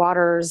still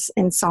waters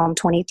in Psalm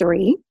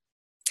 23.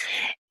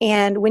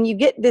 And when you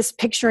get this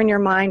picture in your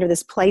mind or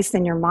this place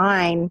in your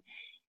mind,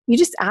 you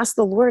just ask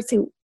the Lord, say,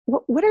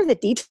 what are the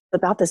details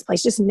about this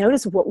place? Just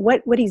notice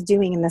what he's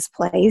doing in this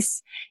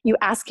place. You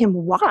ask him,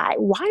 why?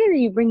 Why are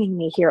you bringing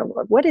me here,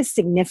 Lord? What is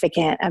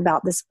significant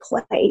about this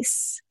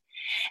place?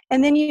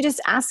 And then you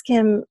just ask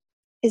him,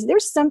 is there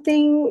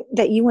something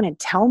that you want to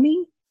tell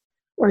me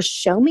or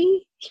show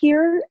me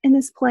here in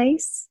this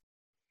place?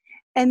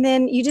 And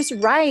then you just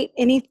write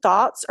any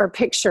thoughts or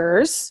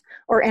pictures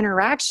or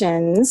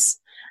interactions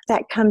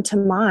that come to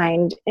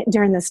mind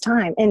during this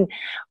time. And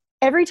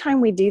every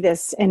time we do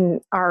this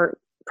in our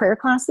prayer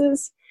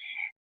classes,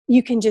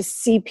 you can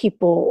just see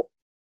people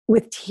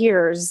with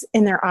tears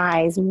in their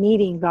eyes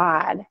meeting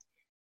God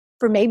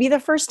for maybe the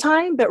first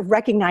time, but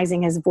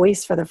recognizing his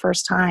voice for the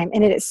first time.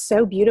 And it is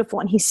so beautiful.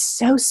 And he's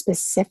so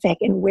specific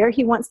in where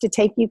he wants to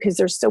take you because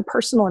they're so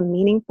personal and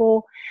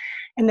meaningful.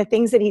 And the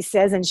things that he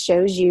says and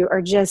shows you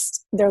are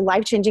just, they're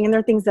life-changing, and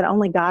they're things that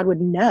only God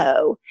would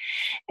know.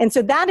 And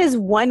so that is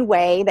one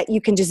way that you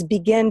can just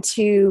begin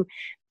to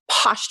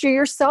posture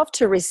yourself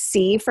to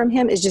receive from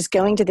him, is just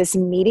going to this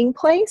meeting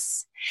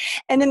place.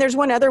 And then there's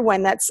one other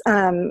one that's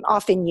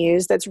often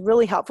used that's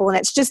really helpful, and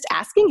it's just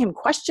asking him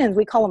questions.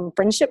 We call them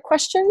friendship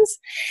questions.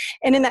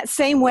 And in that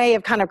same way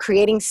of kind of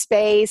creating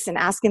space and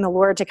asking the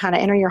Lord to kind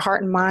of enter your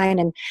heart and mind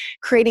and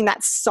creating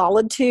that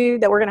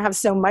solitude that we're going to have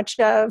so much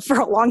of for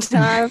a long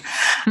time.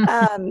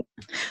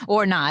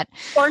 Or not.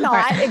 Or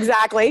not,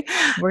 exactly.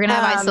 We're going to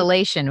have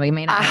isolation. We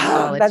may not have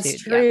solitude.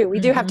 That's true. Yeah. We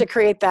do have to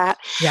create that.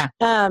 Yeah.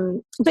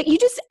 But you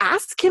just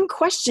ask him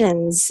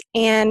questions,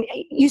 and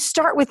you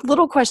start with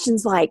little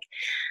questions like,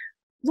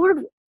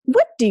 Lord,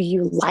 what do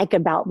you like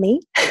about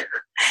me?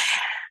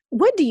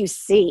 What do you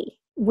see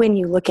when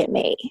you look at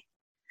me?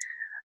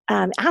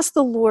 Ask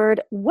the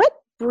Lord, what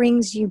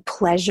brings you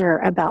pleasure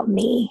about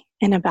me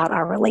and about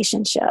our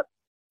relationship?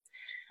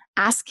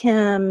 Ask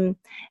him,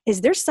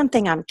 is there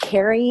something I'm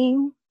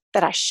carrying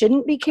that I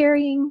shouldn't be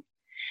carrying?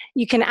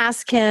 You can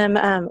ask him,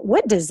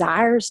 what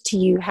desires do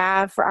you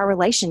have for our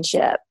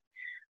relationship?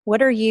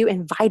 What are you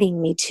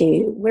inviting me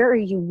to? Where are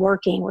you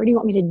working? Where do you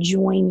want me to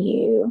join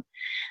you?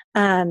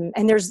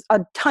 And there's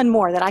a ton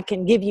more that I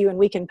can give you and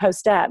we can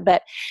post up,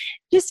 but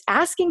just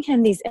asking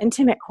him these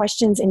intimate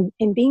questions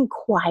and being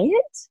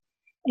quiet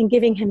and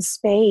giving him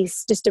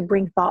space just to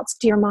bring thoughts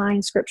to your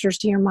mind, scriptures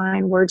to your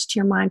mind, words to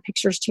your mind,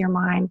 pictures to your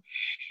mind,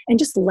 and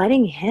just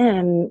letting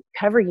him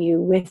cover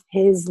you with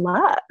his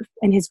love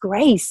and his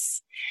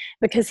grace,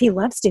 because he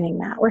loves doing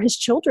that. We're his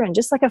children,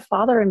 just like a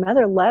father and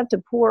mother love to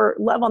pour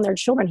love on their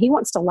children. He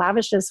wants to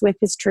lavish us with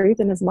his truth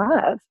and his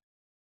love.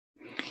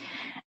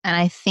 And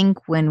I think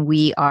when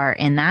we are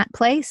in that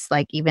place,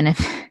 like even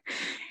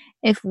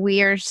if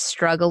we are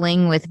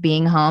struggling with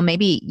being home,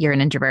 maybe you're an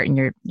introvert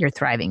and you're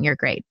thriving, you're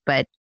great,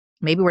 but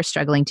maybe we're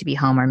struggling to be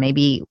home, or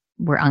maybe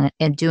we're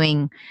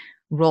doing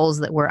roles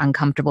that we're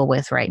uncomfortable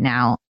with right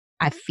now.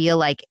 I feel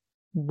like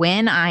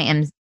when I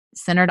am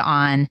centered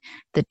on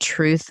the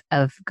truth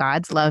of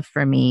God's love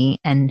for me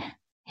and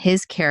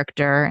his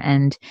character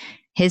and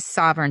his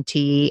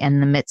sovereignty in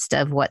the midst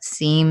of what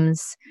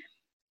seems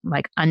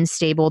like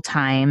unstable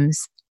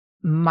times,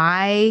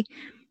 my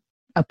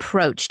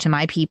approach to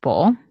my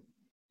people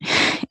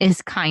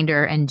is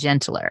kinder and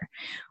gentler.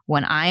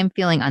 When I'm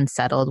feeling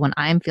unsettled, when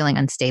I'm feeling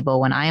unstable,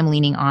 when I am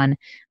leaning on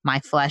my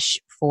flesh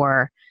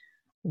for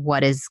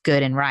what is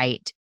good and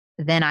right,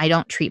 then I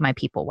don't treat my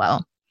people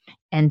well.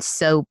 And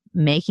so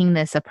making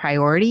this a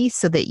priority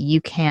so that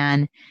you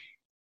can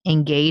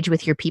engage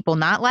with your people,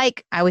 not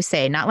like, I always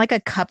say, not like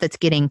a cup that's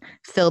getting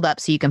filled up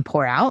so you can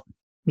pour out,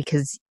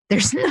 because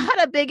there's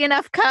not a big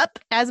enough cup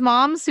as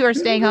moms who are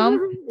staying home.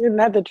 Isn't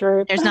that the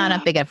truth? There's not a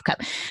big enough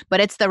cup, but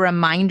it's the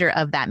reminder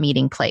of that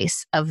meeting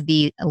place, of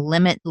the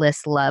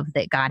limitless love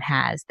that God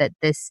has, that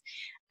this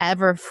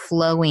ever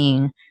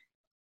flowing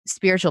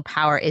spiritual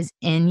power is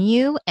in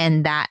you.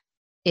 And that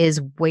is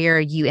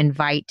where you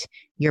invite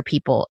your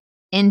people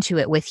into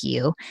it with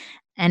you.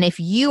 And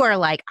if you are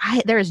like,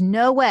 there is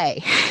no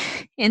way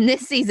in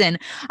this season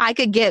I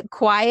could get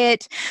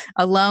quiet,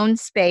 alone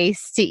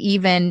space to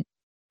even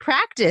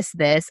practice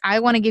this, I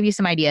want to give you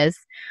some ideas.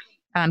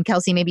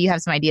 Kelsey, maybe you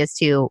have some ideas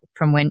too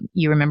from when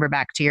you remember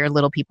back to your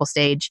little people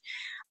stage.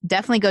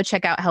 Definitely go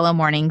check out Hello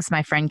Mornings.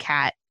 My friend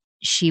Kat,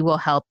 she will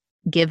help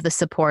give the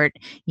support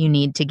you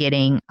need to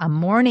getting a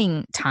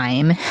morning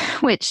time,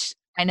 which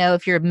I know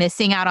if you're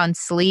missing out on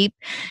sleep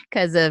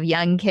because of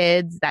young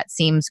kids, that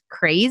seems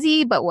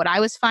crazy. But what I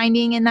was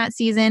finding in that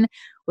season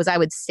was I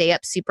would stay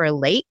up super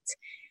late.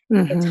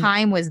 Mm-hmm. The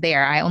time was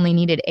there. I only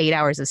needed 8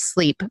 hours of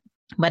sleep,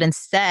 but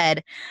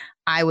instead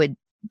I would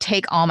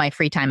take all my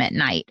free time at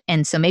night.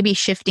 And so maybe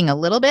shifting a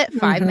little bit,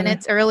 5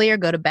 minutes earlier,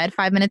 go to bed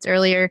 5 minutes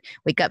earlier,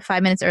 wake up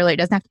 5 minutes earlier. It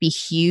doesn't have to be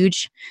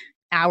huge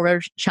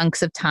hour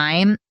chunks of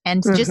time.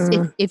 And just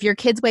if your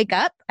kids wake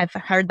up, I've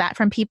heard that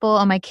from people.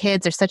 Oh, my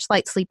kids are such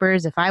light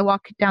sleepers. If I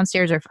walk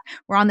downstairs or if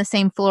we're on the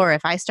same floor,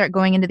 if I start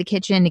going into the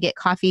kitchen to get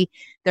coffee,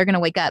 they're going to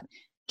wake up.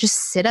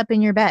 Just sit up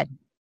in your bed.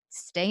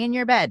 Stay in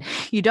your bed.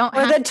 You don't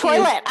have to. Or the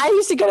toilet. I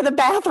used to go to the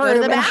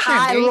bathroom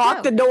and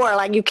lock the door.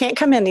 Like, you can't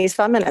come in these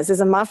 5 minutes. This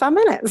is my 5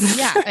 minutes.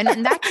 Yeah.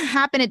 And that can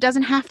happen. It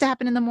doesn't have to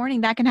happen in the morning.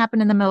 That can happen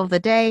in the middle of the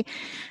day.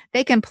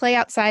 They can play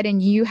outside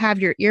and you have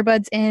your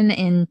earbuds in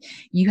and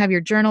you have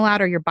your journal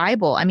out or your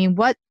Bible. I mean,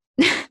 that's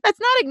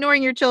not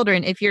ignoring your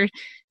children if you're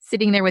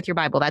sitting there with your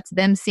Bible. That's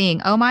them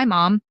seeing, oh, my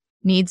mom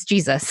needs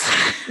Jesus.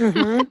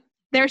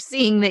 They're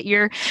seeing that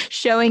you're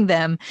showing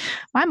them,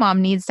 my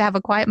mom needs to have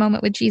a quiet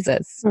moment with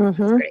Jesus. That's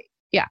great.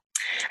 Yeah.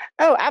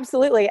 Oh,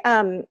 absolutely.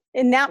 And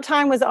nap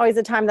time was always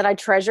a time that I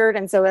treasured.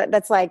 And so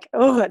that's like,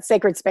 that's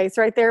sacred space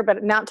right there.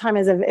 But nap time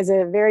is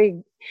a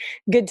very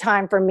good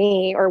time for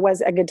me, or was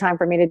a good time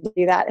for me to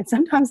do that. And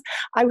sometimes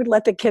I would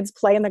let the kids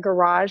play in the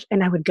garage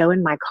and I would go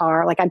in my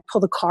car. Like, I'd pull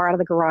the car out of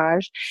the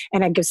garage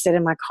and I'd go sit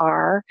in my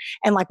car.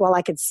 And like, while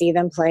I could see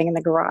them playing in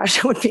the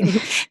garage, I would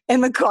be in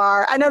the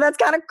car. I know that's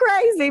kind of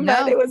crazy,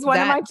 but it was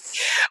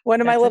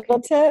one of my little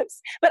tips.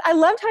 But I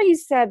loved how you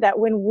said that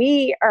when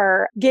we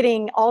are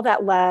getting all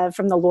that love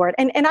from the Lord,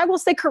 and I will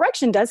say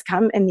correction does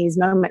come in these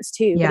moments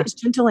too, but it's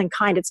gentle and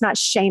kind. It's not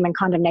shame and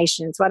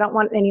condemnation. So I don't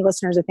want any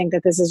listeners to think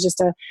that this is just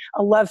a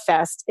love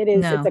fest. It is.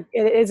 No.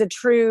 It is a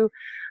true.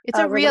 It's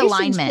a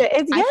realignment.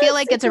 I feel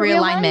like it's a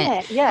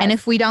realignment. Yes. And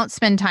if we don't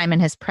spend time in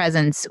His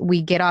presence,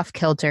 we get off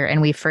kilter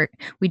and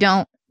we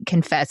don't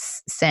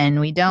confess sin.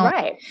 We don't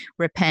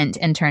repent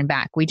and turn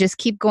back. We just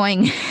keep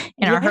going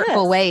in our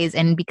hurtful ways.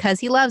 And because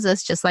He loves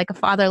us, just like a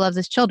father loves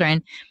his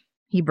children,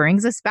 He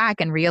brings us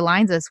back and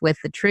realigns us with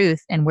the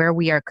truth and where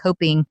we are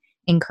coping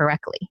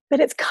incorrectly.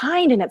 But it's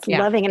kind and it's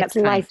loving and it's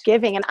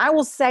life-giving. And I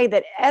will say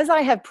that as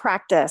I have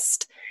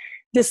practiced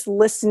this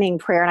listening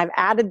prayer, and I've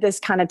added this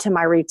kind of to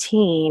my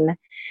routine,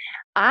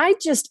 I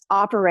just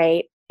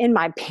operate in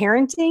my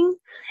parenting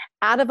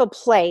out of a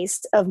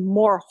place of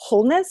more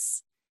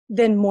wholeness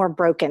than more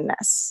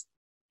brokenness.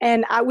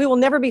 And we will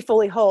never be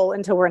fully whole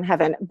until we're in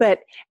heaven. But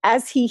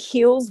as he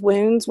heals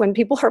wounds, when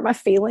people hurt my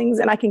feelings,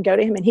 and I can go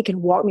to him and he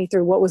can walk me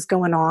through what was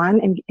going on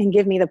and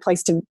give me the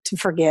place to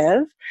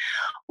forgive,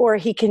 or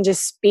he can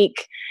just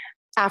speak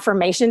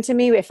affirmation to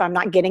me if I'm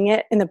not getting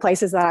it in the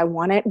places that I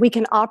want it. We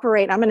can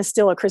operate, I'm going to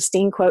steal a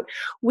Christine quote,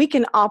 we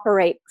can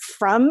operate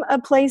from a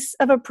place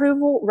of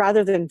approval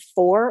rather than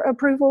for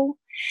approval.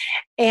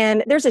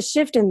 And there's a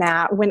shift in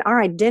that when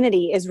our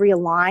identity is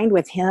realigned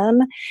with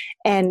him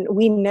and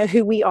we know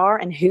who we are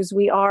and whose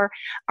we are.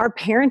 Our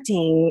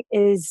parenting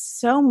is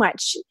so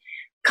much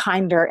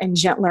kinder and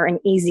gentler and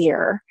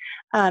easier.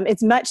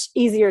 It's much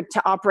easier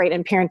to operate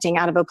in parenting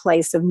out of a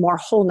place of more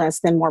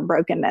wholeness than more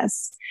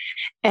brokenness.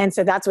 And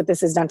so that's what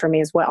this has done for me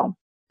as well.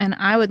 And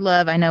I would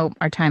love, I know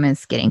our time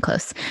is getting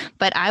close,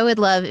 but I would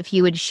love if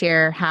you would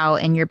share how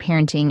in your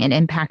parenting it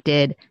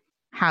impacted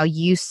how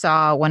you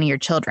saw one of your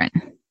children,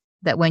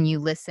 that when you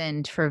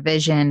listened for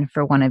vision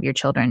for one of your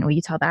children. Will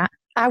you tell that?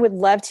 I would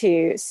love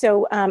to.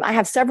 So I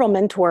have several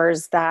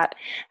mentors that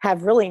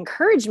have really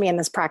encouraged me in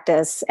this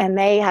practice, and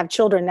they have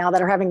children now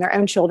that are having their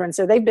own children.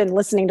 So they've been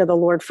listening to the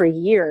Lord for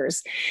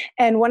years.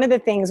 And one of the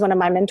things one of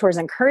my mentors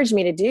encouraged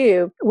me to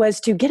do was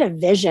to get a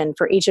vision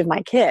for each of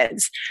my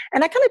kids.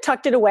 And I kind of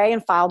tucked it away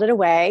and filed it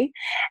away.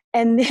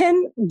 And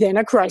then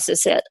a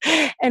crisis hit.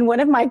 And one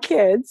of my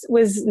kids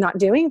was not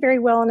doing very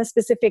well in a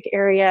specific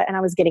area. And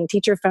I was getting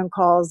teacher phone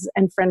calls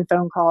and friend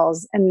phone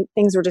calls, and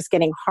things were just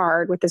getting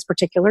hard with this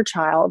particular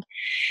child.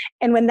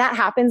 And when that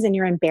happens and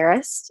you're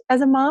embarrassed as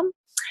a mom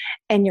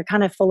and you're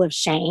kind of full of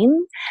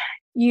shame,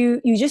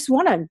 you just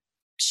want to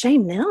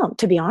shame them,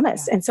 to be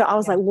honest. And so I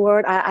was like,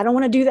 Lord, I don't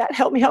want to do that.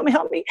 Help me, help me,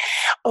 help me.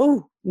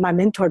 Oh, my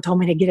mentor told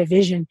me to get a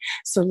vision.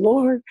 So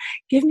Lord,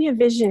 give me a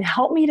vision.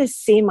 Help me to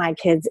see my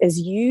kids as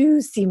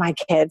you see my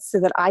kids so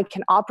that I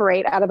can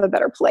operate out of a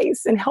better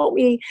place, and help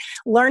me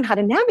learn how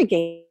to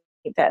navigate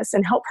this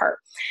and help her.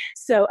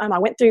 So I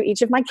went through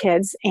each of my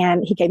kids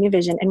and he gave me a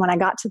vision. And when I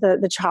got to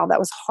the child that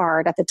was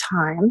hard at the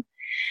time,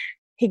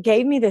 he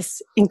gave me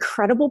this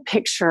incredible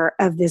picture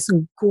of this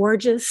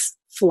gorgeous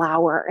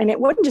flower. And it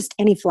wasn't just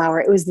any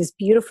flower. It was this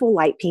beautiful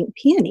light pink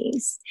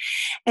peonies.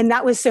 And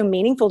that was so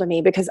meaningful to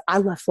me because I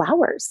love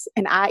flowers.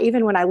 And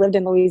even when I lived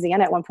in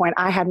Louisiana at one point,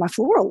 I had my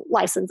floral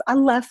license. I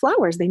love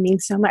flowers. They mean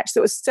so much.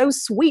 So it was so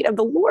sweet of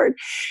the Lord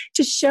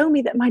to show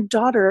me that my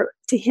daughter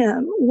to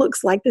him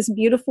looks like this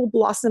beautiful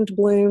blossomed,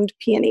 bloomed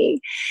peony.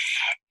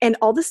 And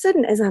all of a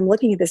sudden, as I'm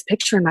looking at this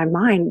picture in my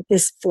mind,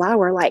 this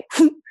flower, like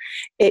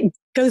it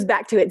goes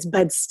back to its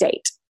bud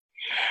state.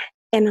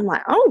 And I'm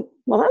like, oh,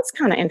 well, that's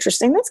kind of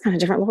interesting. That's kind of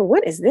different. Lord,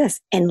 what is this?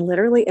 And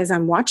literally, as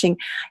I'm watching,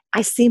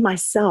 I see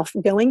myself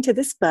going to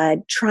this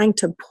bud, trying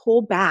to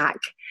pull back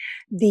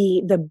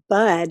the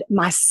bud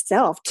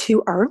myself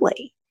too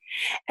early.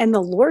 And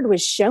the Lord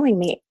was showing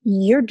me,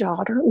 your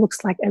daughter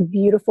looks like a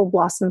beautiful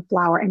blossom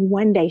flower, and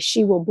one day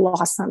she will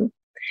blossom.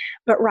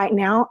 But right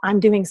now, I'm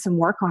doing some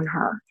work on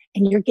her,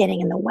 and you're getting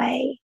in the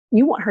way.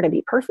 You want her to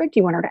be perfect.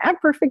 You want her to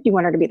act perfect. You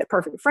want her to be the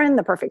perfect friend,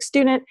 the perfect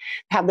student,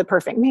 have the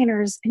perfect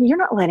manners. And you're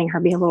not letting her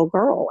be a little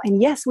girl.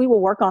 And yes, we will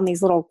work on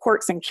these little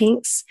quirks and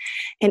kinks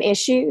and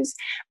issues,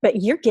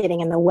 but you're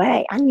getting in the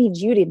way. I need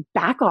you to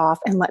back off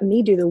and let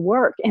me do the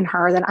work in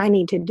her that I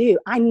need to do.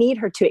 I need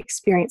her to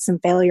experience some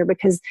failure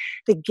because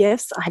the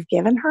gifts I've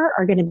given her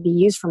are going to be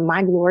used for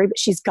my glory, but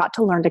she's got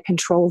to learn to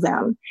control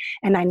them.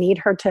 And I need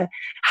her to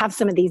have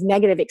some of these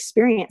negative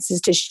experiences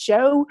to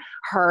show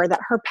her that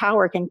her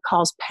power can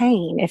cause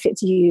pain if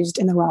it's used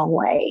in the wrong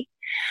way.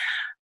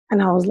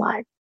 And I was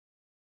like,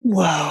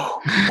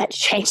 whoa, that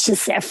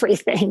changes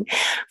everything.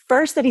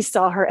 First, that he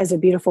saw her as a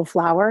beautiful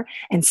flower.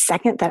 And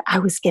second, that I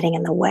was getting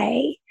in the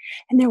way.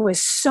 And there was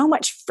so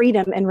much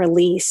freedom and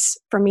release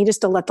for me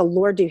just to let the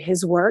Lord do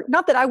his work.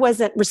 Not that I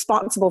wasn't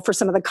responsible for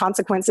some of the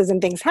consequences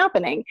and things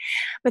happening,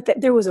 but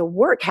that there was a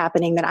work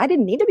happening that I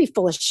didn't need to be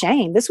full of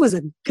shame. This was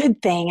a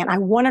good thing. And I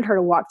wanted her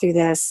to walk through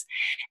this,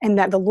 and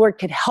that the Lord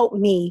could help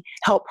me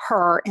help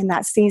her in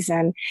that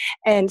season.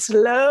 And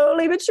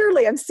slowly but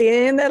surely, I'm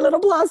seeing that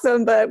little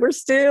blossom, but we're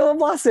still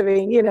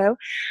blossoming, you know.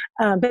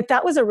 But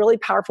that was a really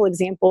powerful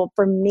example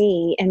for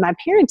me in my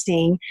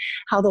parenting,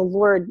 how the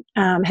Lord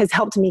has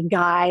helped me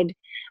guide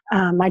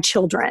my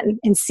children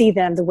and see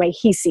them the way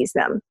he sees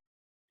them.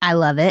 I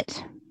love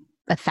it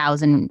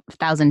 1,000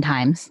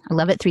 times. I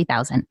love it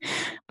 3,000.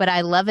 But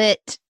I love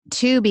it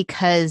too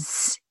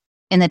because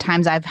in the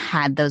times I've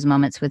had those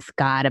moments with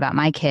God about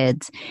my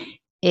kids,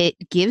 it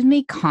gives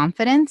me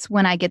confidence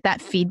when I get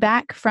that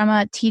feedback from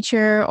a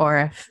teacher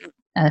or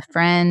a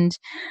friend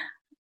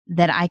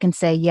that I can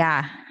say,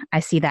 yeah, I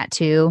see that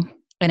too.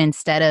 And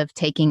instead of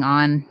taking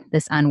on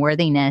this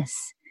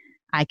unworthiness,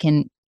 I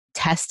can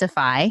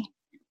testify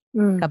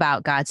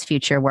about God's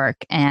future work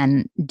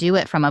and do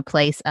it from a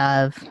place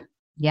of,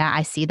 yeah,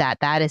 I see that.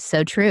 That is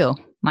so true.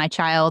 My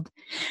child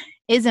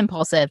is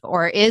impulsive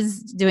or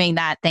is doing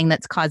that thing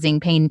that's causing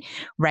pain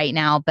right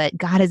now. But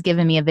God has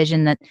given me a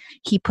vision that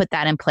he put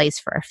that in place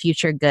for our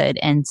future good.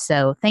 And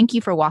so thank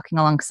you for walking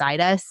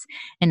alongside us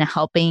and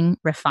helping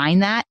refine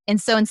that.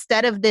 And so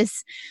instead of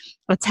this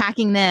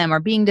attacking them or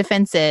being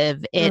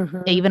defensive, it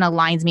even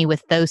aligns me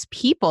with those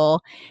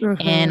people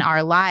in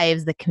our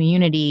lives, the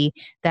community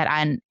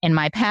that in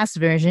my past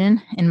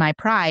version, in my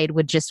pride,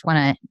 would just want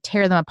to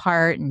tear them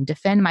apart and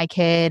defend my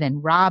kid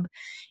and rob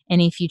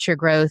any future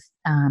growth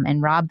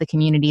and rob the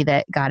community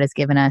that God has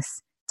given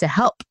us to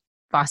help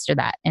foster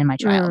that in my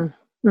child.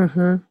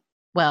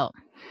 Well,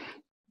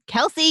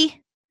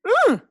 Kelsey,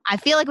 I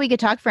feel like we could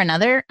talk for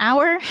another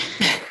hour.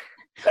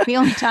 We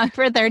only talked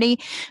for 30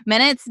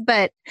 minutes,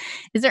 but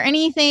is there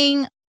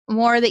anything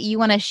more that you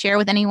want to share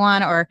with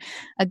anyone or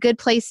a good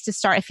place to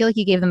start? I feel like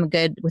you gave them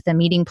with a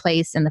meeting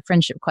place and the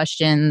friendship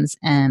questions.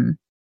 Is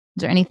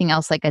there anything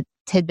else, like a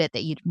tidbit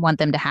that you'd want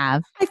them to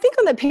have? I think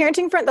on the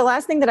parenting front, the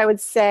last thing that I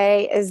would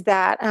say is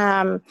that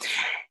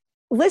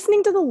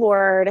listening to the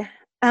Lord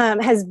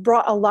has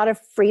brought a lot of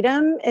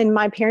freedom in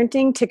my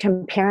parenting to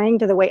comparing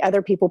to the way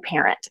other people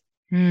parent.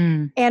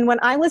 And when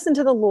I listen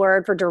to the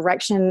Lord for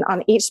direction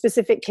on each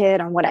specific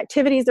kid, on what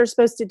activities they're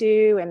supposed to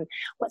do and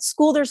what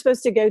school they're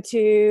supposed to go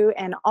to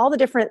and all the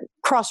different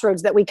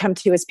crossroads that we come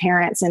to as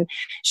parents, and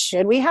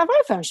should we have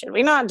iPhone? Should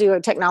we not do a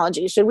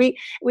technology? Should we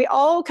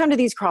all come to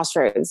these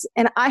crossroads.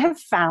 And I have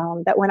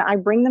found that when I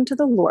bring them to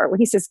the Lord, when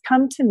he says,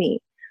 come to me,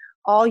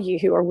 all you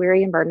who are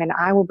weary and burdened, and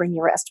I will bring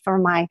you rest. For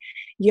my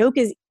yoke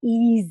is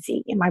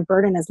easy and my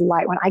burden is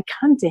light. When I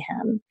come to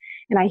him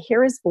and I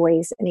hear his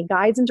voice and he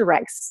guides and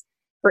directs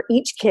for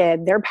each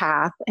kid, their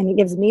path, and he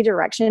gives me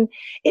direction,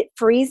 it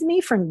frees me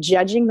from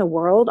judging the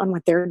world on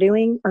what they're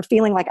doing or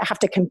feeling like I have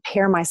to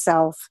compare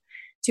myself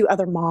to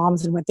other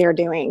moms and what they're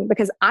doing,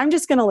 because I'm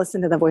just going to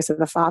listen to the voice of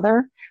the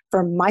Father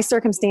for my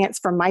circumstance,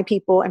 for my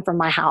people, and for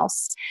my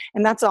house.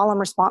 And that's all I'm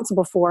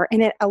responsible for.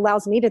 And it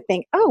allows me to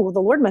think, oh, well, the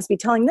Lord must be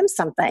telling them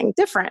something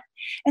different.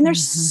 And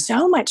there's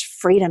so much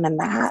freedom in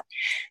that.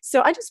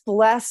 So I just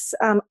bless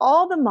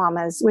all the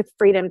mamas with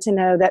freedom to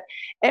know that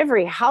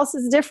every house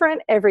is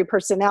different. Every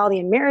personality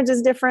in marriage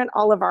is different.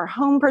 All of our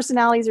home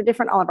personalities are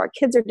different. All of our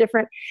kids are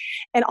different.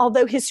 And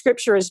although his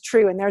scripture is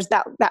true, and there's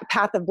that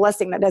path of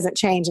blessing that doesn't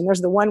change, and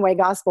there's the one-way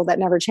gospel that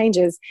never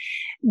changes,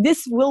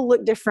 this will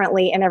look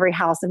differently in every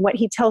house. And what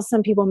he tells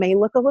some people may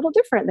look a little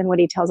different than what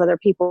he tells other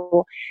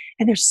people.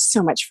 And there's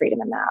so much freedom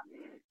in that.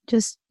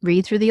 Just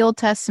read through the Old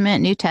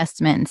Testament, New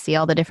Testament, and see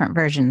all the different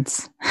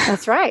versions.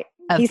 That's right.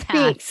 He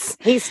speaks.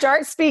 He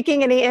starts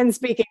speaking and he ends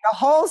speaking. The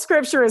whole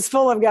scripture is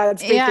full of God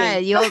speaking. Yeah,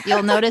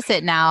 you'll notice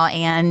it now,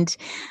 and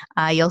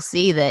you'll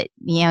see that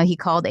he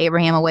called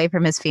Abraham away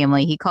from his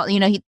family. He called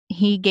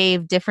he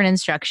gave different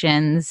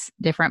instructions,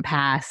 different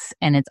paths,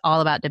 and it's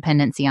all about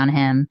dependency on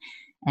him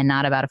and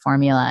not about a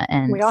formula.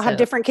 And we all have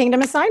different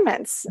kingdom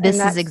assignments. This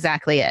is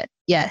exactly it.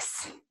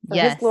 Yes. For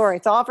his glory.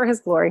 It's all for his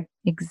glory.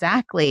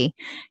 Exactly.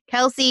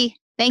 Kelsey,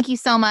 thank you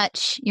so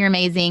much. You're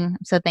amazing.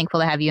 I'm so thankful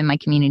to have you in my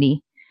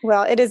community.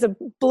 Well, it is a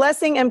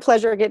blessing and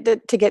pleasure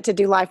to get to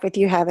do life with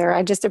you, Heather.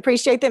 I just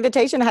appreciate the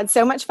invitation. I had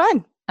so much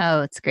fun.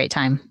 Oh, it's a great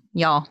time.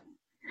 Y'all,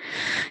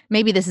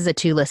 maybe this is a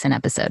 2-listen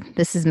episode.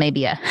 This is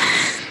maybe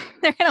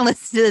they're going to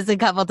listen to this a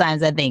couple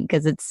times, I think,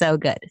 because it's so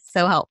good. It's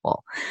so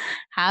helpful.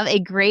 Have a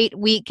great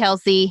week,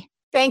 Kelsey.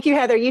 Thank you,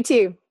 Heather. You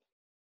too.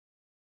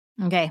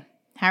 Okay.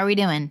 How are we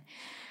doing?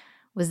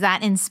 Was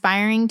that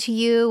inspiring to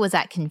you? Was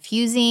that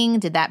confusing?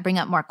 Did that bring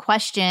up more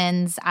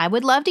questions? I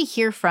would love to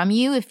hear from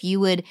you. If you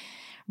would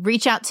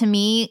reach out to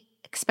me,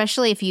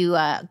 especially if you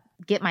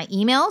get my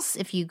emails.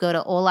 If you go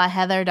to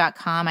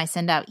holaheather.com, I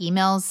send out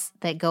emails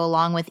that go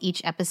along with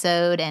each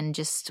episode and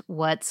just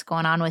what's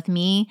going on with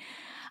me.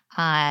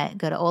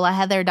 Go to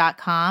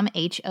holaheather.com,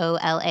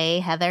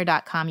 HOLA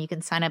Heather.com. You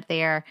can sign up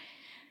there.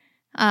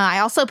 I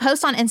also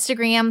post on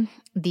Instagram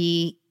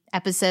the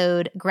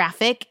episode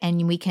graphic,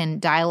 and we can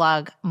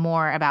dialogue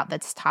more about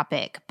this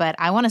topic. But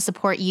I want to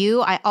support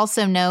you. I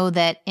also know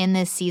that in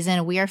this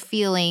season, we are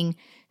feeling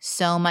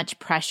so much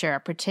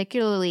pressure,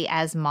 particularly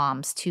as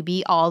moms, to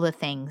be all the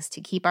things,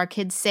 to keep our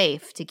kids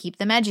safe, to keep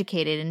them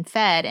educated and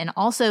fed, and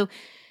also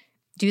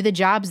do the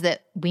jobs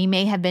that we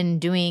may have been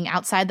doing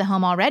outside the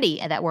home already,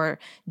 that we're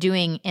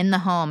doing in the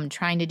home,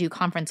 trying to do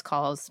conference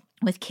calls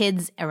with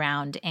kids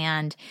around,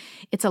 and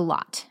it's a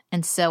lot.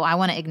 And so I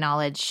want to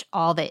acknowledge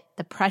all the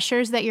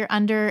pressures that you're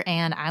under,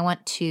 and I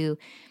want to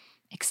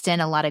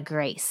extend a lot of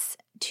grace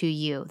to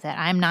you, that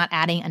I'm not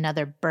adding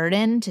another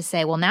burden to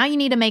say, well, now you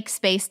need to make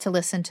space to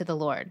listen to the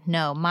Lord.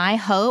 No, my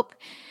hope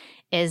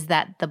is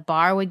that the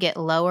bar would get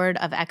lowered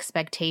of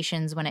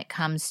expectations when it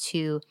comes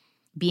to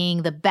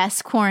being the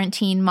best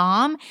quarantine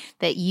mom,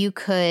 that you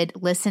could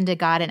listen to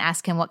God and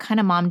ask him, what kind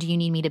of mom do you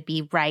need me to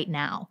be right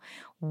now?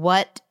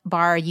 What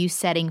bar are you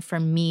setting for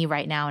me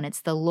right now? And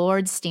it's the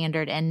Lord's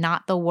standard and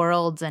not the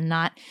world's, and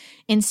not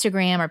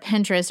Instagram or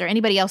Pinterest or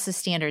anybody else's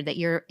standard, that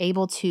you're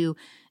able to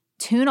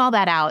tune all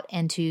that out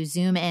and to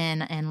zoom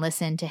in and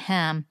listen to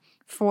him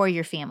for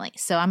your family.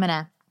 So I'm going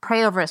to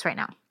pray over us right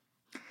now.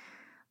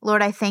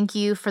 Lord, I thank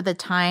you for the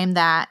time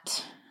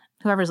that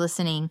whoever's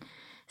listening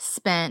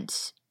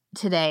spent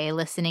today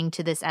listening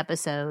to this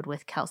episode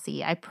with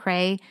Kelsey. I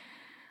pray,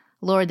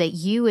 Lord, that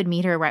you would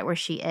meet her right where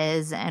she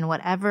is, and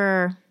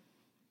whatever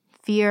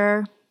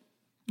fear,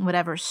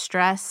 whatever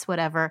stress,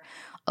 whatever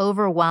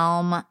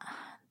overwhelm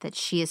that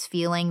she is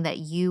feeling, that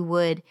you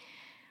would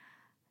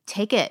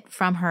take it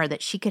from her,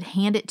 that she could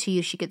hand it to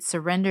you, she could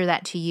surrender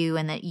that to you,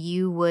 and that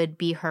you would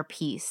be her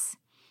peace,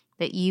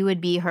 that you would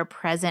be her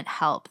present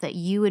help, that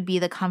you would be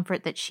the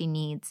comfort that she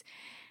needs,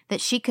 that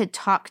she could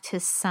talk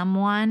to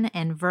someone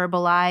and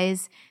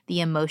verbalize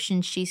the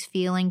emotions she's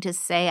feeling, to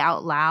say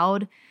out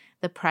loud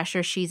the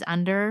pressure she's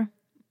under,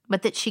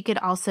 but that she could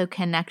also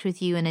connect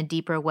with you in a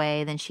deeper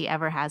way than she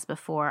ever has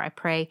before. I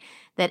pray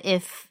that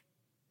if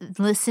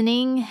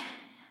listening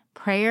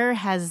prayer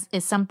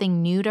is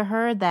something new to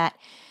her, that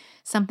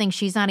something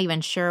she's not even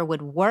sure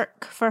would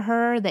work for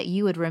her, that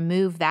you would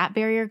remove that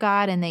barrier,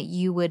 God, and that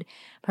you would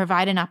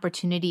provide an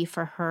opportunity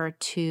for her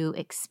to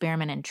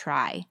experiment and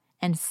try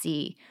and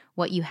see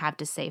what you have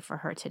to say for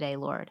her today,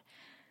 Lord.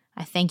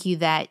 I thank you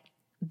that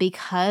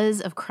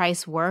because of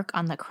Christ's work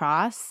on the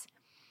cross,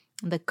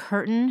 the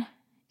curtain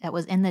that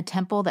was in the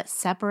temple that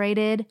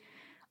separated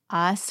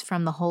us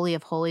from the Holy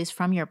of Holies,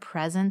 from your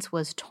presence,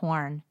 was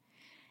torn.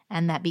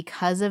 And that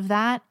because of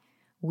that,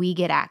 we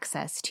get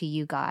access to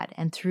you, God.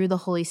 And through the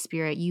Holy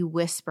Spirit, you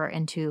whisper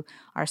into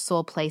our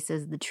soul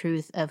places the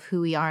truth of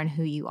who we are and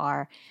who you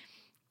are.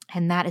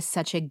 And that is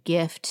such a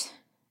gift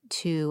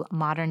to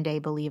modern day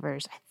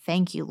believers. I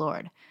thank you,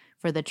 Lord,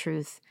 for the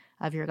truth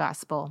of your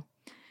gospel.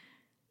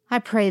 I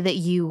pray that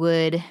you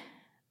would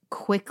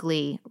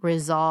quickly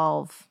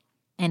resolve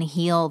and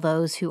heal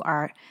those who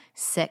are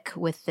sick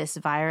with this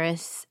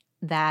virus,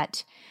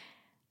 that,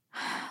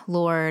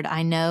 Lord,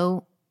 I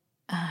know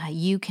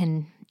you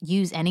can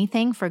use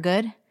anything for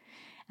good,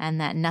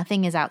 and that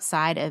nothing is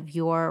outside of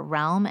your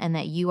realm, and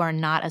that you are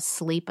not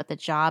asleep at the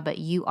job, but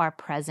you are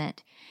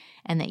present,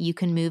 and that you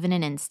can move in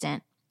an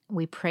instant.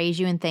 We praise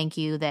you and thank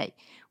you that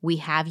we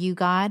have you,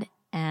 God,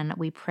 and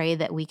we pray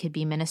that we could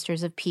be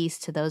ministers of peace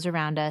to those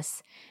around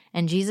us.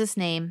 In Jesus'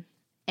 name,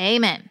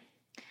 amen.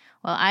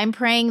 Well, I'm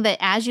praying that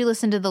as you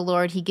listen to the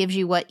Lord, he gives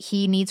you what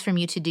he needs from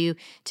you to do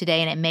today,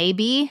 and it may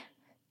be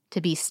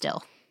to be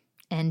still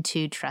and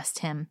to trust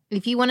him.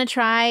 If you want to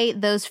try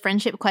those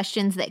friendship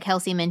questions that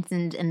Kelsey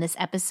mentioned in this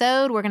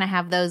episode, we're going to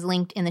have those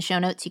linked in the show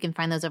notes. You can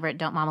find those over at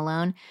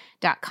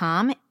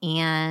don'tmomalone.com,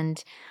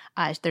 and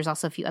there's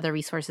also a few other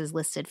resources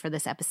listed for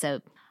this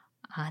episode.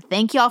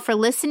 Thank you all for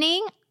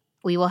listening.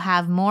 We will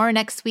have more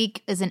next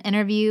week as an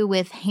interview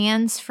with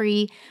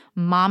Hands-Free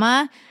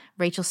Mama,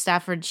 Rachel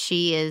Stafford.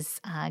 She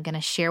is going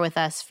to share with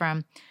us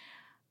from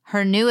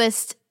her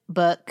newest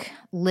book,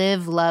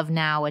 Live, Love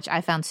Now, which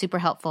I found super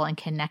helpful in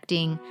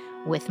connecting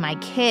with my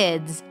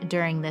kids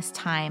during this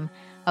time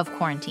of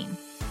quarantine.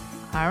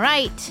 All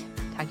right.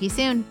 Talk to you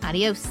soon.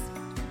 Adios.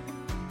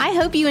 I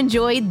hope you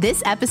enjoyed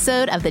this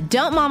episode of the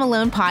Don't Mom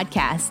Alone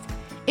podcast.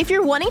 If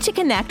you're wanting to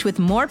connect with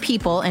more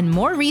people and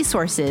more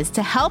resources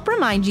to help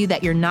remind you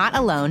that you're not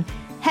alone,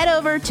 head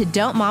over to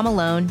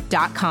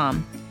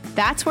don'tmomalone.com.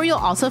 That's where you'll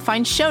also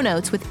find show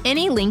notes with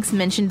any links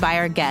mentioned by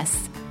our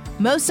guests.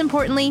 Most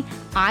importantly,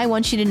 I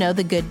want you to know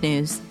the good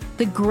news,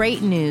 the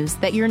great news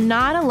that you're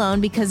not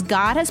alone, because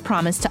God has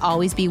promised to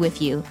always be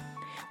with you.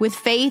 With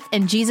faith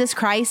in Jesus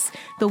Christ,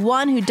 the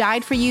one who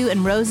died for you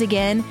and rose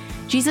again,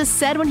 Jesus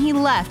said when he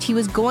left, he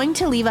was going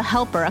to leave a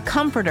helper, a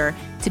comforter,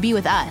 to be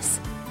with us.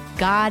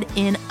 God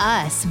in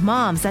us.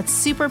 Moms, that's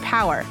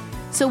superpower.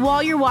 So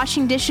while you're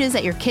washing dishes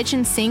at your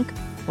kitchen sink,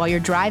 while you're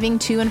driving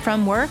to and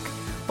from work,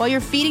 while you're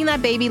feeding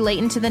that baby late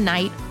into the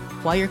night,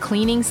 while you're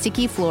cleaning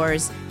sticky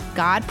floors,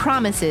 God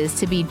promises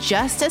to be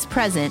just as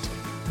present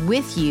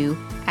with you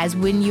as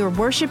when you're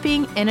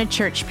worshiping in a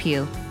church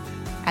pew.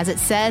 As it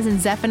says in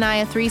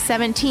Zephaniah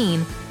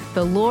 3:17,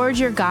 the Lord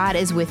your God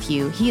is with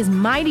you. He is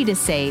mighty to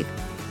save.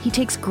 He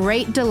takes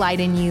great delight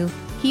in you.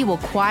 He will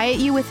quiet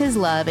you with his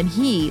love, and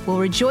he will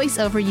rejoice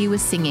over you with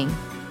singing.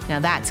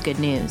 Now that's good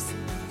news.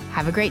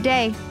 Have a great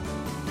day.